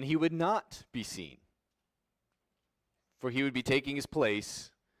 and he would not be seen. For he would be taking his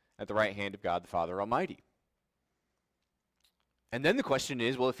place at the right hand of God the Father Almighty. And then the question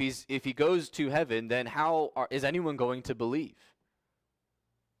is, well, if he goes to heaven, then is anyone going to believe?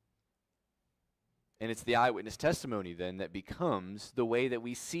 And it's the eyewitness testimony then that becomes the way that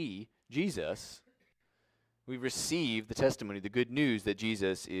we see Jesus. We receive the testimony, the good news that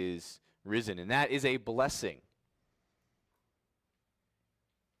Jesus is risen, and that is a blessing.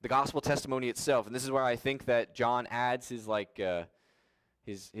 The gospel testimony itself, and this is where I think that John adds his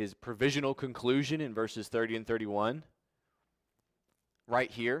provisional conclusion in verses 30 and 31.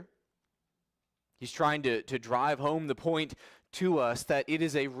 Right here. He's trying to drive home the point to us that it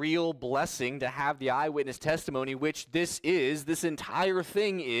is a real blessing to have the eyewitness testimony, which this entire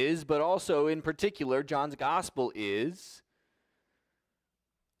thing is, but also in particular, John's gospel is.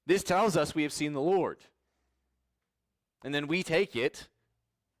 This tells us we have seen the Lord. And then we take it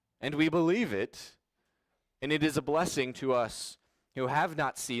and we believe it, and it is a blessing to us who have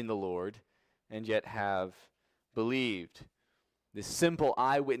not seen the Lord and yet have believed. This simple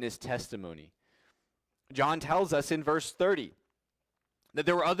eyewitness testimony. John tells us in verse 30 that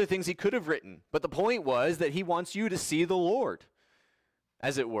there were other things he could have written, but the point was that he wants you to see the Lord,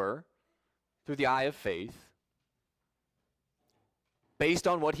 as it were, through the eye of faith, based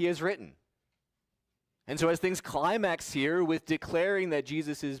on what he has written. And so as things climax here with declaring that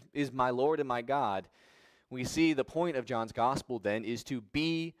Jesus is my Lord and my God, we see the point of John's gospel then is to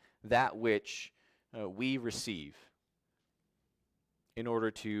be that which we receive in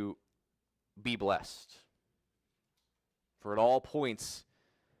order to be blessed. For it all points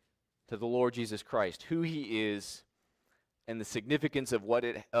to the Lord Jesus Christ, who he is, and the significance of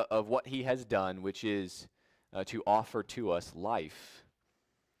what he has done, which is to offer to us life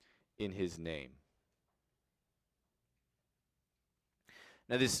in his name.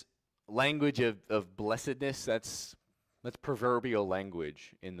 Now this language of blessedness, that's proverbial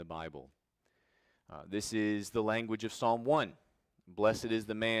language in the Bible. This is the language of Psalm 1. Blessed is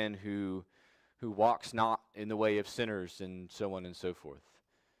the man who walks not in the way of sinners, and so on and so forth.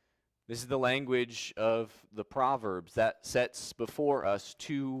 This is the language of the Proverbs that sets before us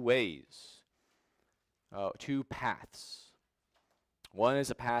two ways, two paths. One is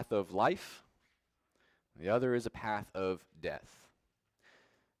a path of life, the other is a path of death.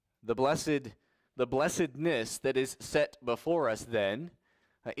 The blessedness that is set before us then,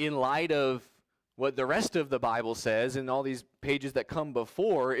 in light of what the rest of the Bible says in all these pages that come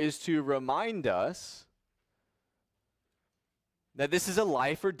before, is to remind us that this is a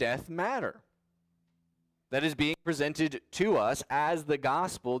life or death matter that is being presented to us as the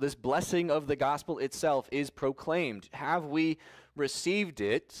gospel. This blessing of the gospel itself is proclaimed. Have we received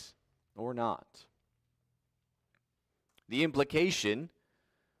it or not? The implication,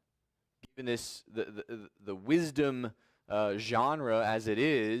 given this the wisdom genre as it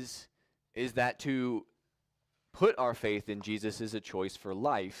is that to put our faith in Jesus is a choice for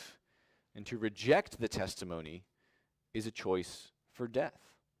life, and to reject the testimony is a choice for death.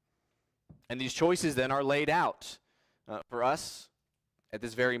 And these choices then are laid out for us at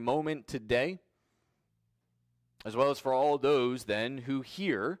this very moment today, as well as for all those then who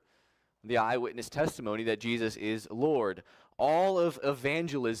hear the eyewitness testimony that Jesus is Lord. All of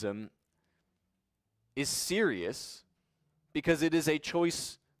evangelism is serious because it is a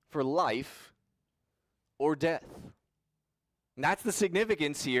choice for life or death. And that's the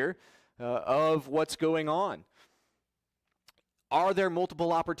significance here of what's going on. Are there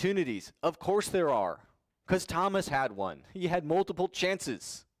multiple opportunities? Of course there are, because Thomas had one. He had multiple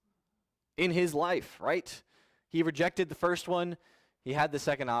chances in his life, right? He rejected the first one. He had the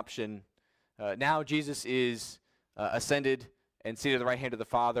second option. Now Jesus is ascended and seated at the right hand of the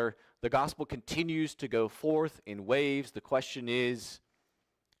Father. The gospel continues to go forth in waves. The question is,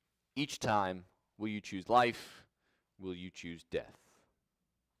 each time, will you choose life? Will you choose death?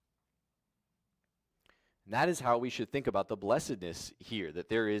 And that is how we should think about the blessedness here, that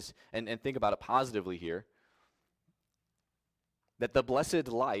there is, and think about it positively here, that the blessed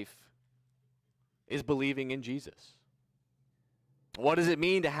life is believing in Jesus. What does it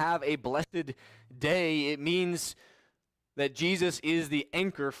mean to have a blessed day? It means that Jesus is the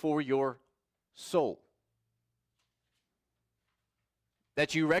anchor for your soul.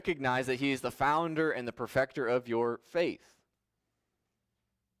 That you recognize that he is the founder and the perfecter of your faith.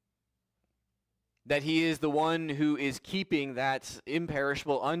 That he is the one who is keeping that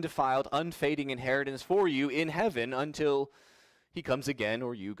imperishable, undefiled, unfading inheritance for you in heaven until he comes again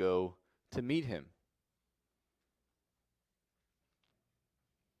or you go to meet him.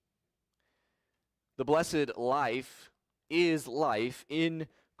 The blessed life is life in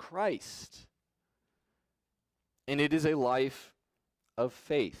Christ. And it is a life of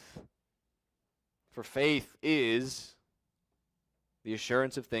faith. For faith is the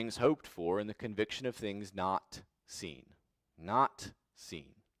assurance of things hoped for and the conviction of things not seen. Not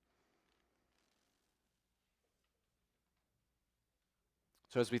seen.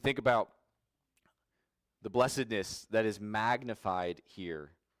 So as we think about the blessedness that is magnified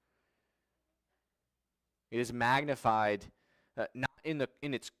here, it is magnified not in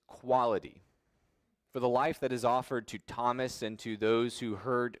its quality. For the life that is offered to Thomas and to those who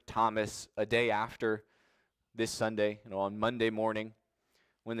heard Thomas a day after this Sunday, on Monday morning,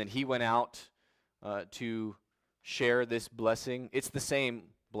 when then he went out to share this blessing, it's the same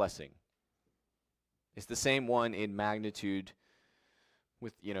blessing. It's the same one in magnitude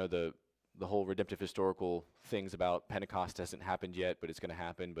with, the whole redemptive historical things about Pentecost hasn't happened yet, but it's going to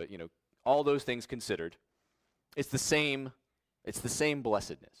happen. But, all those things considered, it's the same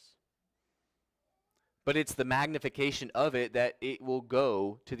blessedness. But it's the magnification of it that it will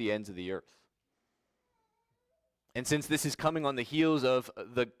go to the ends of the earth. And since this is coming on the heels of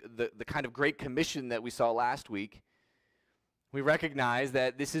the kind of great commission that we saw last week, we recognize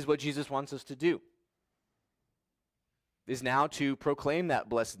that this is what Jesus wants us to do. Is now to proclaim that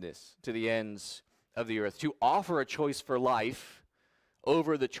blessedness to the ends of the earth, to offer a choice for life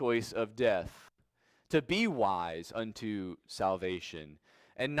over the choice of death, to be wise unto salvation,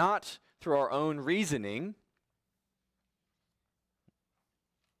 and not through our own reasoning,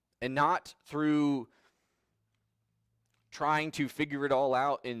 and not through trying to figure it all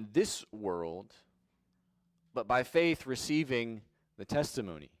out in this world, but by faith receiving the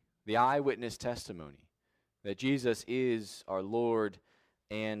testimony, the eyewitness testimony, that Jesus is our Lord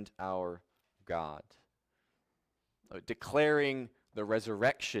and our God. Declaring the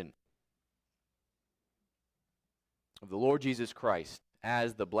resurrection of the Lord Jesus Christ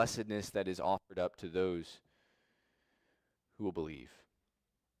as the blessedness that is offered up to those who will believe.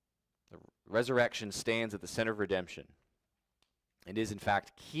 The resurrection stands at the center of redemption and is in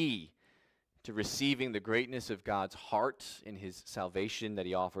fact key to receiving the greatness of God's heart in his salvation that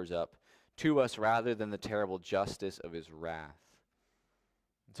he offers up to us rather than the terrible justice of his wrath.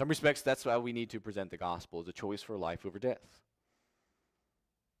 In some respects, that's why we need to present the gospel as a choice for life over death.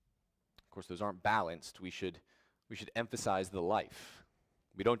 Of course, those aren't balanced. We should emphasize the life.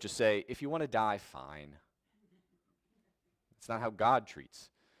 We don't just say, if you want to die, fine. It's not how God treats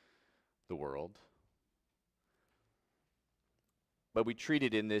the world. But we treat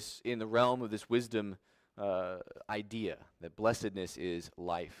it in the realm of this wisdom idea that blessedness is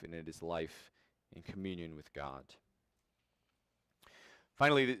life, and it is life in communion with God.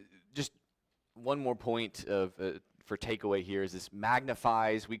 Finally, just one more point for takeaway here is this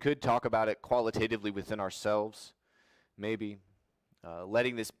magnifies. We could talk about it qualitatively within ourselves, maybe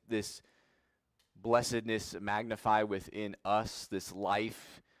letting this blessedness magnify within us, this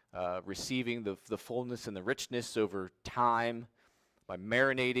life, receiving the fullness and the richness over time by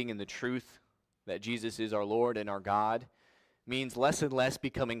marinating in the truth that Jesus is our Lord and our God, means less and less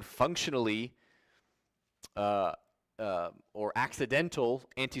becoming functionally or accidental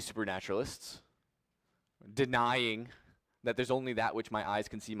anti-supernaturalists, denying that there's only that which my eyes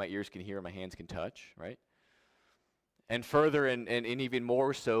can see, my ears can hear, my hands can touch, right? And further and even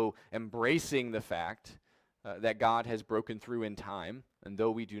more so, embracing the fact that God has broken through in time, and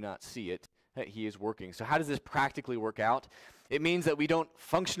though we do not see it, that he is working. So how does this practically work out? It means that we don't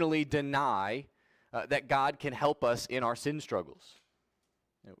functionally deny that God can help us in our sin struggles.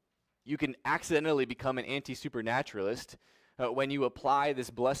 You can accidentally become an anti-supernaturalist when you apply this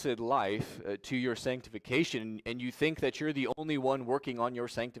blessed life to your sanctification, and you think that you're the only one working on your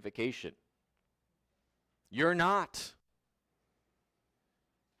sanctification. You're not.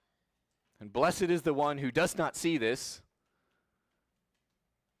 And blessed is the one who does not see this,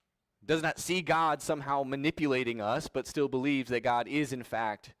 does not see God somehow manipulating us, but still believes that God is in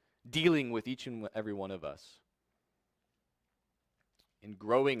fact dealing with each and every one of us in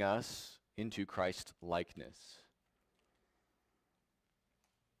growing us into Christ likeness.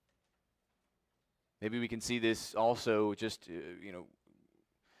 Maybe we can see this also just,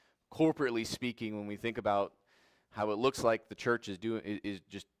 corporately speaking, when we think about how it looks like the church is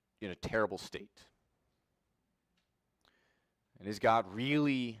just in a terrible state. And is God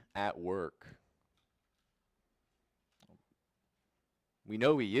really at work? We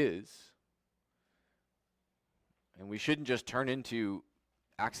know he is. And we shouldn't just turn into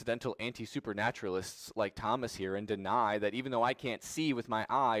accidental anti-supernaturalists like Thomas here and deny that even though I can't see with my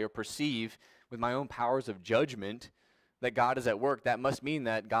eye or perceive with my own powers of judgment that God is at work, that must mean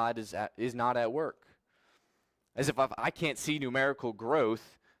that God is not at work. As if I can't see numerical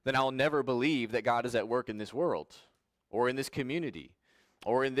growth, then I'll never believe that God is at work in this world, or in this community,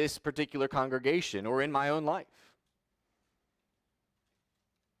 or in this particular congregation, or in my own life.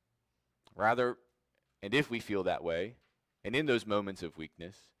 Rather, and if we feel that way, and in those moments of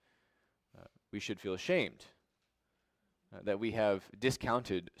weakness, we should feel ashamed that we have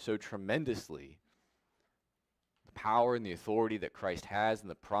discounted so tremendously the power and the authority that Christ has and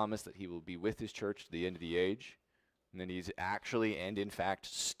the promise that he will be with his church to the end of the age, and that he's actually and in fact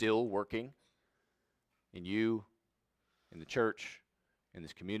still working in you, in the church, in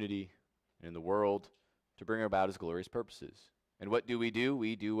this community, and in the world to bring about his glorious purposes. And what do? We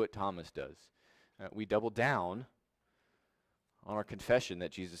do what Thomas does. We double down on our confession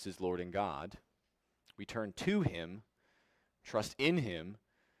that Jesus is Lord and God. We turn to him, trust in him,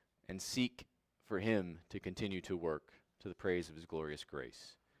 and seek for him to continue to work to the praise of his glorious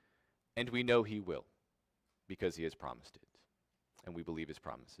grace. And we know he will, because he has promised it, and we believe his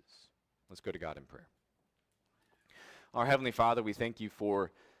promises. Let's go to God in prayer. Our Heavenly Father, we thank you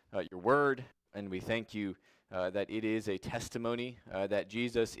for your word, and we thank you that it is a testimony that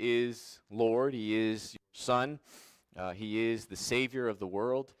Jesus is Lord, he is your Son, he is the Savior of the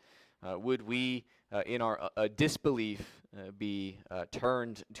world. Would we, in our disbelief, be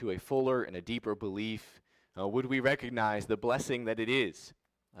turned to a fuller and a deeper belief? Would we recognize the blessing that it is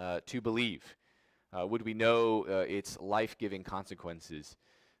to believe? Would we know its life-giving consequences?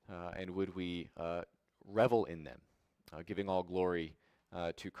 And would we revel in them, giving all glory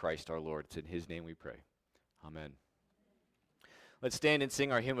to Christ our Lord? It's in his name we pray. Amen. Let's stand and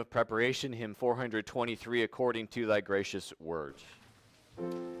sing our hymn of preparation, hymn 423, According to Thy Gracious Word.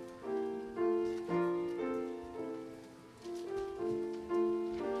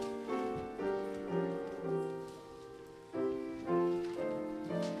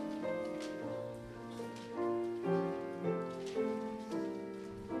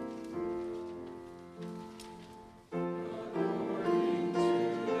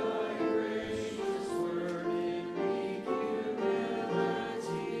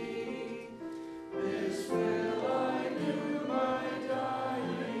 This will I do, my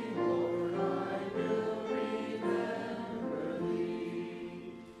dying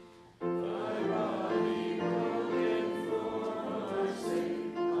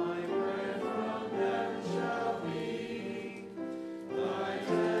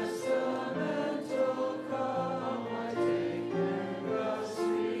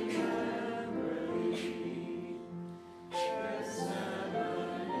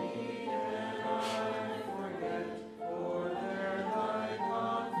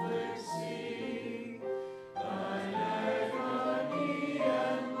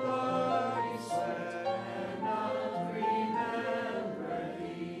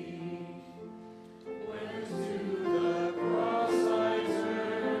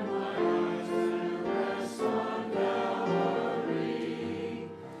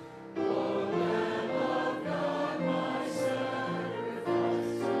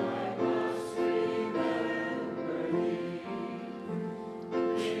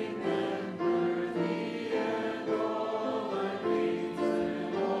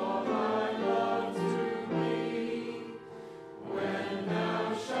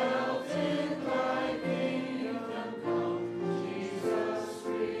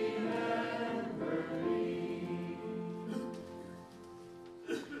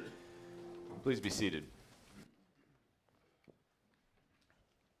Please be seated.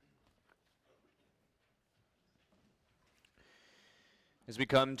 As we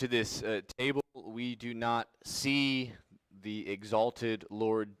come to this table, we do not see the exalted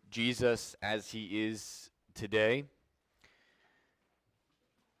Lord Jesus as he is today.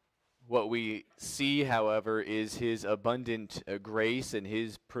 What we see, however, is his abundant grace and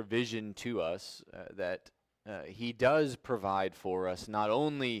his provision to us, that he does provide for us not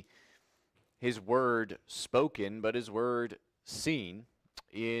only his word spoken, but his word seen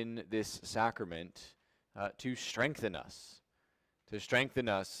in this sacrament to strengthen us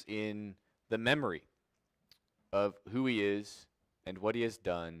in the memory of who he is and what he has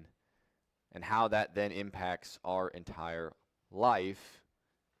done, and how that then impacts our entire life,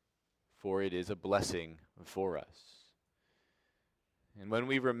 for it is a blessing for us. And when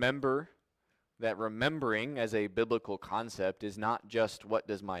we remember that remembering as a biblical concept is not just what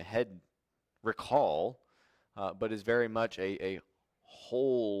does my head recall, but is very much a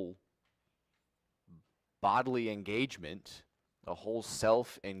whole bodily engagement, a whole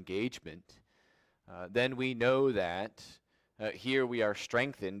self-engagement, then we know that here we are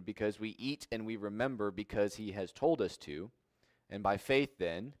strengthened because we eat and we remember because he has told us to. And by faith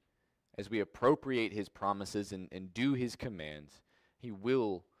then, as we appropriate his promises and do his commands, he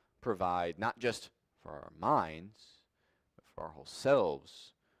will provide not just for our minds, but for our whole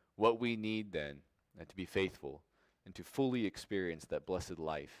selves, what we need then to be faithful and to fully experience that blessed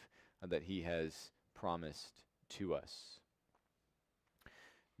life that he has promised to us.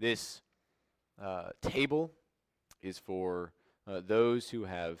 This table is for those who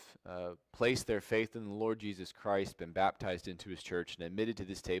have placed their faith in the Lord Jesus Christ, been baptized into his church, and admitted to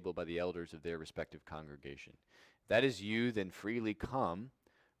this table by the elders of their respective congregation. If that is you, then freely come.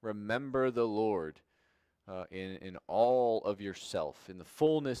 Remember the Lord in all of yourself, in the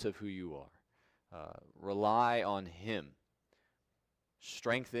fullness of who you are. Rely on him.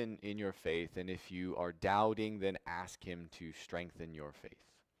 Strengthen in your faith, and if you are doubting, then ask him to strengthen your faith.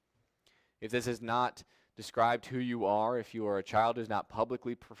 If this is not described who you are, if you are a child who has not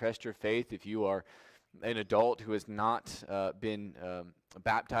publicly professed your faith, if you are an adult who has not been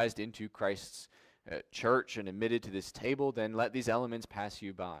baptized into Christ's church and admitted to this table, then let these elements pass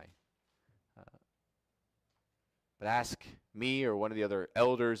you by. But ask me or one of the other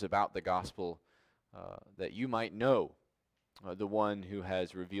elders about the gospel that you might know the one who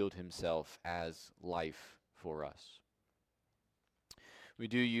has revealed himself as life for us. We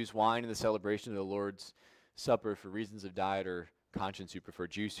do use wine in the celebration of the Lord's Supper for reasons of diet or conscience. You prefer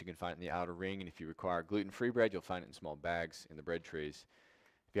juice, you can find it in the outer ring. And if you require gluten-free bread, you'll find it in small bags in the bread trays.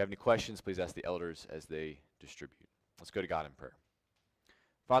 If you have any questions, please ask the elders as they distribute. Let's go to God in prayer.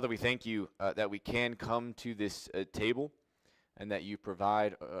 Father, we thank you that we can come to this table and that you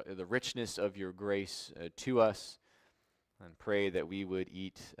provide the richness of your grace to us, and pray that we would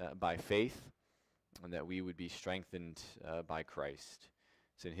eat by faith and that we would be strengthened by Christ.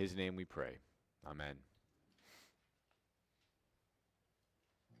 It's in his name we pray. Amen.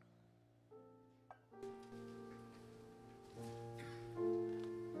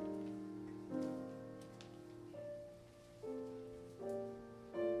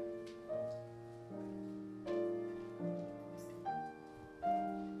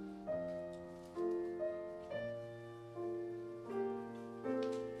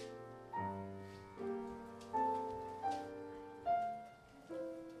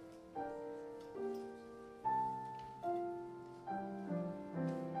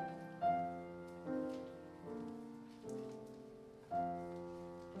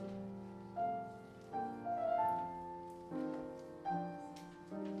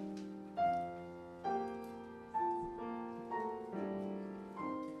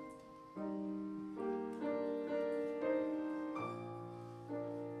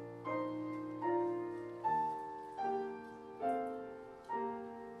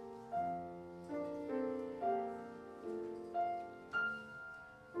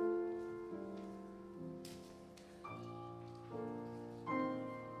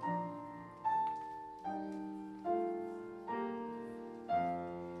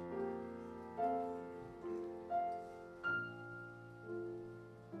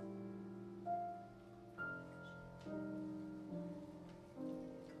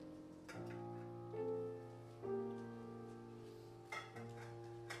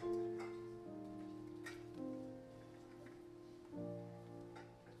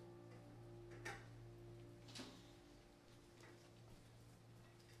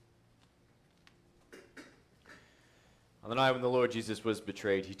 On the night when the Lord Jesus was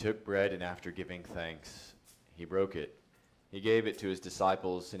betrayed, he took bread, and after giving thanks, he broke it he gave it to his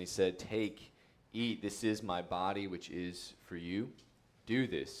disciples, and he said, "Take, eat, this is my body, which is for you. Do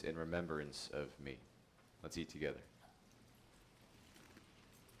this in remembrance of me." Let's eat together.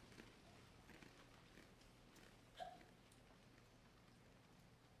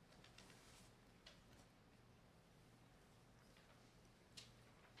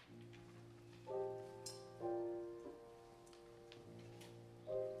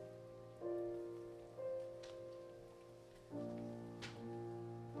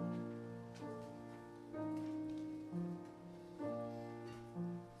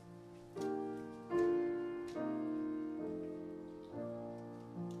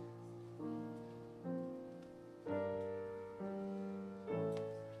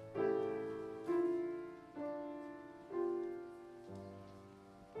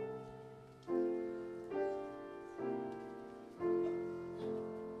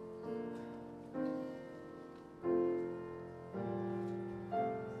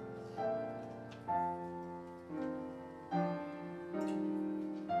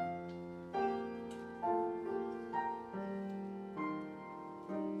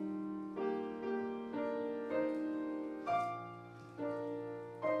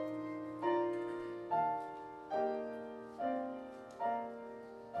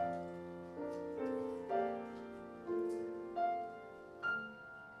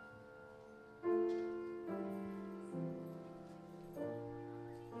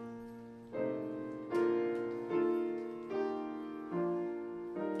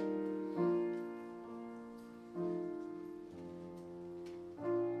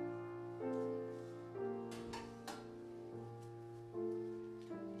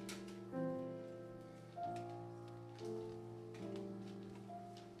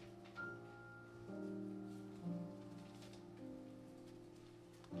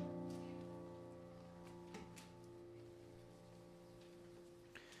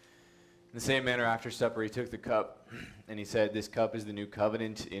 In the same manner, after supper, he took the cup, and he said, "This cup is the new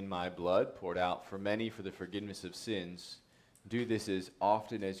covenant in my blood, poured out for many for the forgiveness of sins. Do this as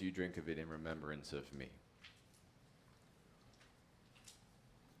often as you drink of it in remembrance of me."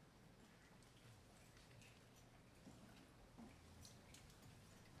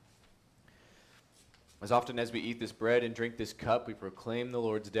 As often as we eat this bread and drink this cup, we proclaim the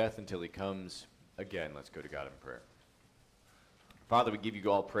Lord's death until he comes again. Let's go to God in prayer. Father, we give you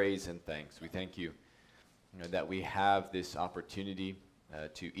all praise and thanks. We thank you, that we have this opportunity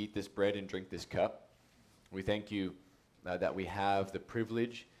to eat this bread and drink this cup. We thank you that we have the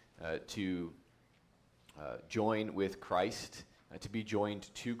privilege to join with Christ, to be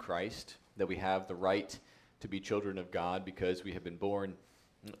joined to Christ, that we have the right to be children of God because we have been born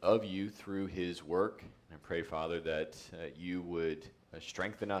of you through his work. And I pray, Father, that you would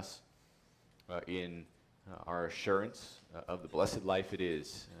strengthen us in our assurance of the blessed life it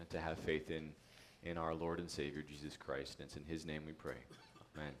is to have faith in our Lord and Savior, Jesus Christ. And it's in his name we pray.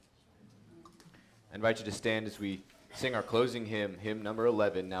 Amen. I invite you to stand as we sing our closing hymn, hymn number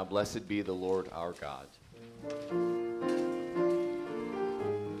 11, "Now Blessed Be the Lord Our God."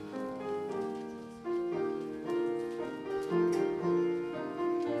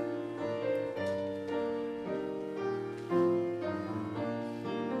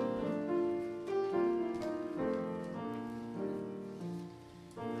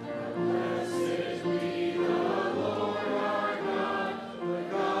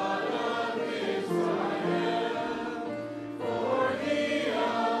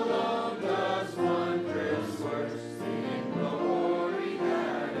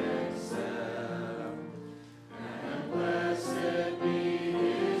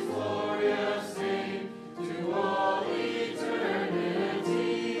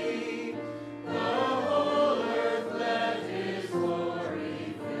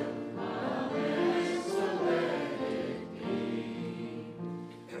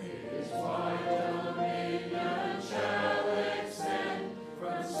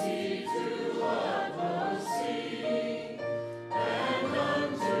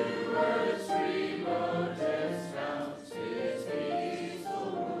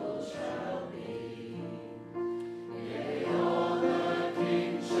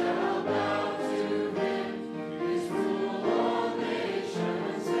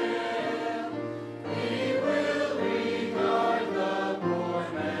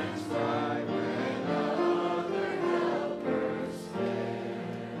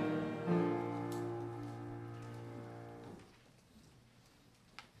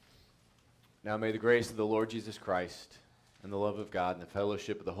 Now may the grace of the Lord Jesus Christ and the love of God and the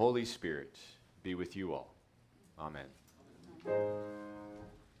fellowship of the Holy Spirit be with you all. Amen. Amen.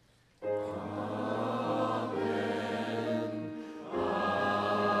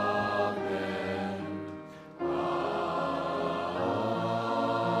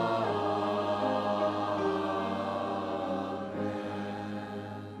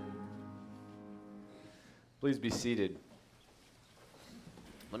 Please be seated.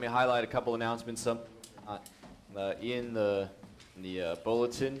 Let me highlight a couple announcements. Some in the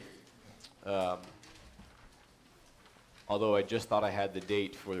bulletin. Although I just thought I had the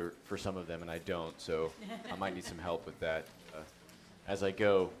date for some of them, and I don't, so I might need some help with that. As I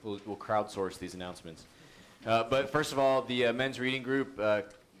go, we'll crowdsource these announcements. But first of all, the men's reading group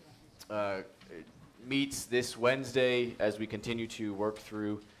meets this Wednesday as we continue to work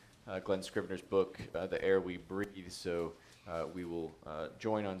through Glenn Scribner's book, The Air We Breathe. So we will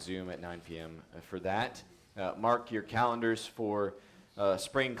join on Zoom at 9 p.m. For that. Mark your calendars for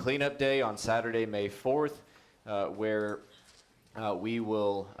Spring Cleanup Day on Saturday, May 4th, where we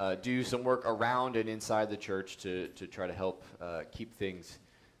will do some work around and inside the church to try to help keep things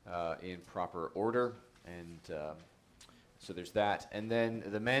in proper order. And so there's that. And then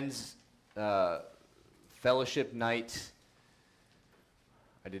the men's fellowship night.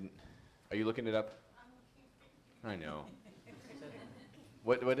 Are you looking it up? I know.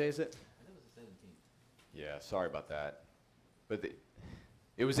 What day is it? I think it was the 17th. Yeah, sorry about that. But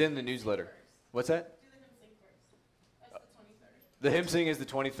it was in the newsletter. What's that? Do the hymn sing first. That's the 23rd. The hymn sing is the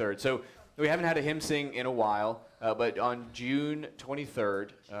 23rd. So we haven't had a hymn sing in a while, but on June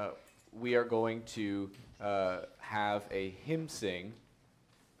 23rd, we are going to have a hymn sing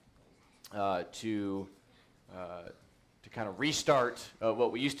to kind of restart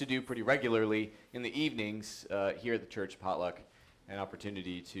what we used to do pretty regularly in the evenings here at the church potluck, an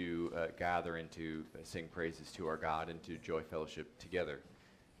opportunity to gather and to sing praises to our God and to joy fellowship together.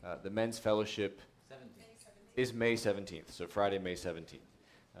 The men's fellowship 17th. is May 17th, so Friday, May 17th.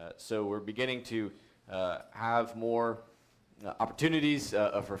 So we're beginning to have more opportunities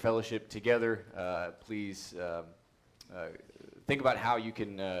for fellowship together. Please think about how you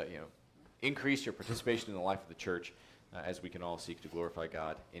can increase your participation in the life of the church as we can all seek to glorify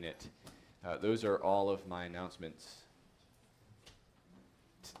God in it. Those are all of my announcements.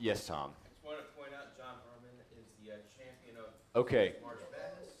 Yes, Tom. I just want to point out John Harmon is the champion of Okay. March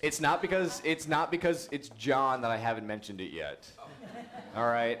Madness. It's not because it's John that I haven't mentioned it yet. All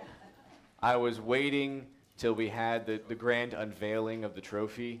right. I was waiting till we had the grand unveiling of the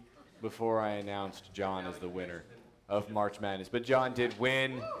trophy before I announced John as the winner of March Madness. But John did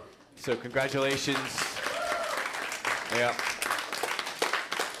win, so congratulations. Yeah.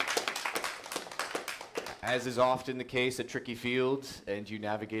 As is often the case at Tricky Fields, and you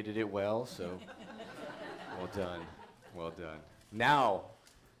navigated it well, so well done. Well done. Now,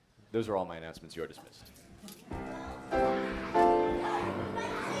 those are all my announcements. You are dismissed.